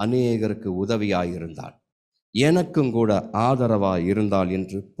 அநேகருக்கு உதவியாய் இருந்தாள், எனக்கும் கூட ஆதரவாய் இருந்தாள்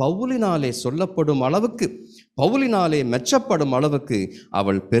என்று பவுலினாலே சொல்லப்படும் அளவுக்கு, பவுலினாலே மெச்சப்படும் அளவுக்கு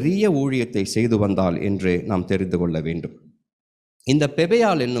அவள் பெரிய ஊழியத்தை செய்து வந்தாள் என்று நாம் தெரிந்து கொள்ள வேண்டும். இந்த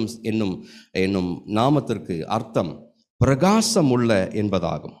பெபையால் என்னும் நாமத்திற்கு அர்த்தம் பிரகாசம் உள்ள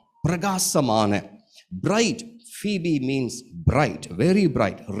என்பதாகும். பிரகாசமான, bright. Phoebe means bright, very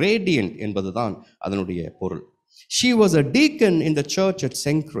bright, radiant என்பதுதான் அதனுடைய பொருள். She was a deacon in the church at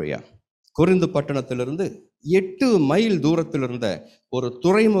Cenchrea. Corinth பட்டணத்திலிருந்து 8 mile தூரத்தில் இருந்த ஒரு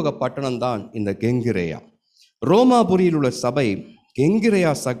துறைமுக பட்டணம் தான் இந்த கெங்கிரேயா. ரோமாபுரியில் உள்ள சபை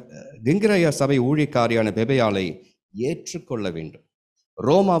கெங்கிரேயா சபை ஊழியக்காரியான பெபையாலை ஏற்றுக்கொள்ள வேண்டும்.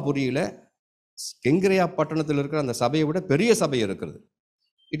 ரோமாபுரியில கெங்கிரேயா பட்டணத்தில் இருக்கிற அந்த சபையை விட பெரிய சபை இருக்கிறது.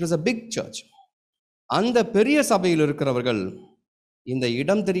 It was a big church. அந்த பெரிய சபையில் இருக்கிறவர்கள் இந்த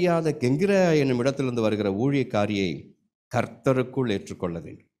இடம் தெரியாத கெங்கிரேயா என்னும் இடத்திலிருந்து வருகிற ஊழியக்காரியை கர்த்தருக்குள் ஏற்றுக்கொள்ள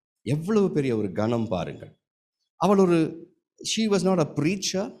வேண்டும். எவ்வளவு பெரிய ஒரு கணம் பாருங்கள். அவள் ஒரு she was not a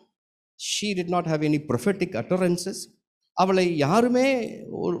preacher. She did not have any prophetic utterances. அவளை யாருமே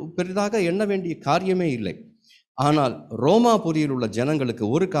பெரிதாக எண்ண வேண்டிய காரியமே இல்லை. ஆனால் ரோமாபுரியில் உள்ள ஜனங்களுக்கு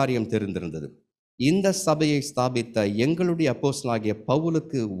ஒரு காரியம் தெரிந்திருந்தது. இந்த சபையை ஸ்தாபித்த எங்களுடைய அப்போஸ்தலனாகிய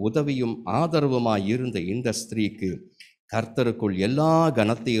பவுலுக்கு உதவியும் ஆதரவுமாய் இருந்த இந்த ஸ்திரீக்கு கர்த்தருக்குள் எல்லா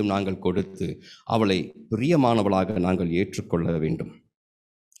கனத்தையும் நாங்கள் கொடுத்து அவளை பிரியமானவளாக நாங்கள் ஏற்றுக்கொள்ள வேண்டும்.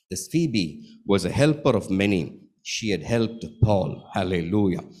 This Phoebe was a helper of many. She had helped Paul.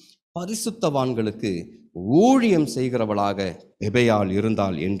 Hallelujah. பரிசுத்தவான்களுக்கு ஊழியம் செய்கிறவளாக பெபையால்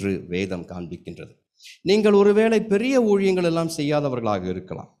இருந்தாள் என்று வேதம் காண்பிக்கின்றது. நீங்கள் ஒருவேளை பெரிய ஊழியங்கள் எல்லாம் செய்யாதவர்களாக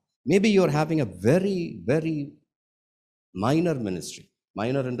இருக்கலாம். Maybe you are having a very, very minor ministry.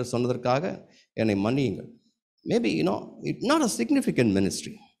 Minor என்று சொன்னதற்காக என்னை மன்னியுங்கள். Maybe, not a significant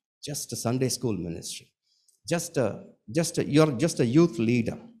ministry. Just a Sunday school ministry. You're just a youth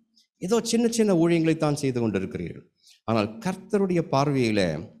leader. ஏதோ சின்ன சின்ன ஊழியங்களை தான் செய்து கொண்டிருக்கிறீர்கள். ஆனால் கர்த்தருடைய பார்வையில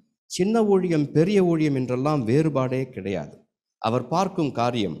சின்ன ஊழியம் பெரிய ஊழியம் என்றெல்லாம் வேறுபாடே கிடையாது. அவர் பார்க்கும்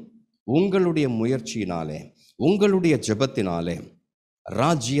காரியம் உங்களுடைய முயற்சியினாலே, உங்களுடைய ஜெபத்தினாலே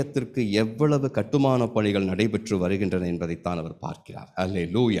ராஜ்யத்திற்கு எவ்வளவு கட்டுமான பணிகள் நடைபெற்று வருகின்றன என்பதைத்தான் அவர் பார்க்கிறார்.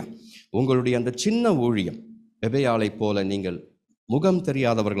 அல்லேலூயா. உங்களுடைய அந்த சின்ன ஊழியம் பெபையாளை போல நீங்கள் முகம்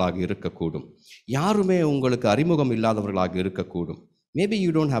தெரியாதவர்களாக இருக்கக்கூடும். யாருமே உங்களுக்கு அறிமுகம் இல்லாதவர்களாக இருக்கக்கூடும். Maybe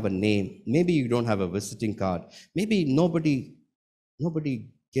you don't have a name. Maybe you don't have a visiting card. Maybe nobody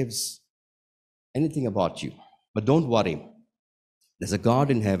gives anything about you. But don't worry. There's a God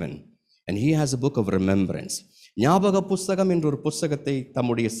in heaven and he has a book of remembrance. ஞாபக புஸ்தகம் என்ற ஒரு புஸ்தகத்தை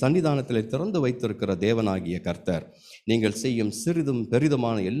தம்முடைய சன்னிதானத்தில் திறந்து வைத்திருக்கிற தேவனாகிய கர்த்தர் நீங்கள் செய்யும் சிறிதும்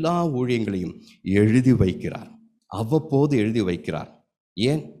பெரிதுமான எல்லா ஊழியங்களையும் எழுதி வைக்கிறார். அவ்வப்போது எழுதி வைக்கிறார்.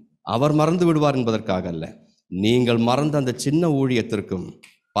 ஏன்? அவர் மறந்து விடுவார் என்பதற்காக அல்ல, நீங்கள் மறந்த அந்த சின்ன ஊழியத்திற்கும்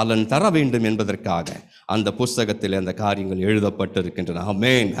பலன் தர வேண்டும் என்பதற்காக அந்த புஸ்தகத்தில் அந்த காரியங்கள் எழுதப்பட்டிருக்கின்றன.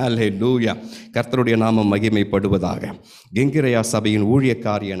 ஆமென். ஹல்லேலூயா. கர்த்தருடைய நாமம் மகிமைப்படுவதாக. கெங்கிரேயா சபையின்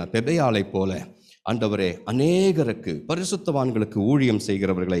ஊழியக்காரியான பெபையாளை போல ஆண்டவரே அநேகருக்கு பரிசுத்தவான்களுக்கு ஊழியம்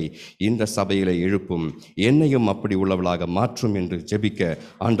செய்கிறவர்களை இந்த சபையிலே எழுப்பும், என்னையும் அப்படி உள்ளவளாக மாற்றும் என்று ஜெபிக்க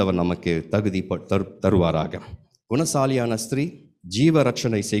ஆண்டவர் நமக்கு தகுதி தருவாராக. குணசாலியான ஸ்திரீ ஜீவ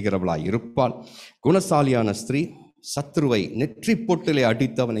ரட்சணை செய்கிறவளாய் இருப்பாள். குணசாலியான ஸ்திரீ சத்ருவை நெற்றி பொட்டிலே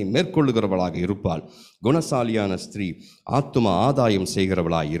அடித்தவனை மேற்கொள்ளுகிறவளாக இருப்பாள். குணசாலியான ஸ்திரீ ஆத்தும ஆதாயம்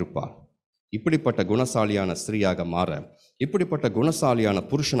செய்கிறவளாய் இருப்பாள். இப்படிப்பட்ட குணசாலியான ஸ்திரீயாக மாற, இப்படிப்பட்ட குணசாலியான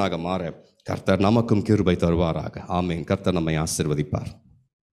புருஷனாக மாற கர்த்தர் நமக்கும் கிருபை தருவாராக. ஆமென். கர்த்தர் நம்மை ஆசீர்வதிப்பார்.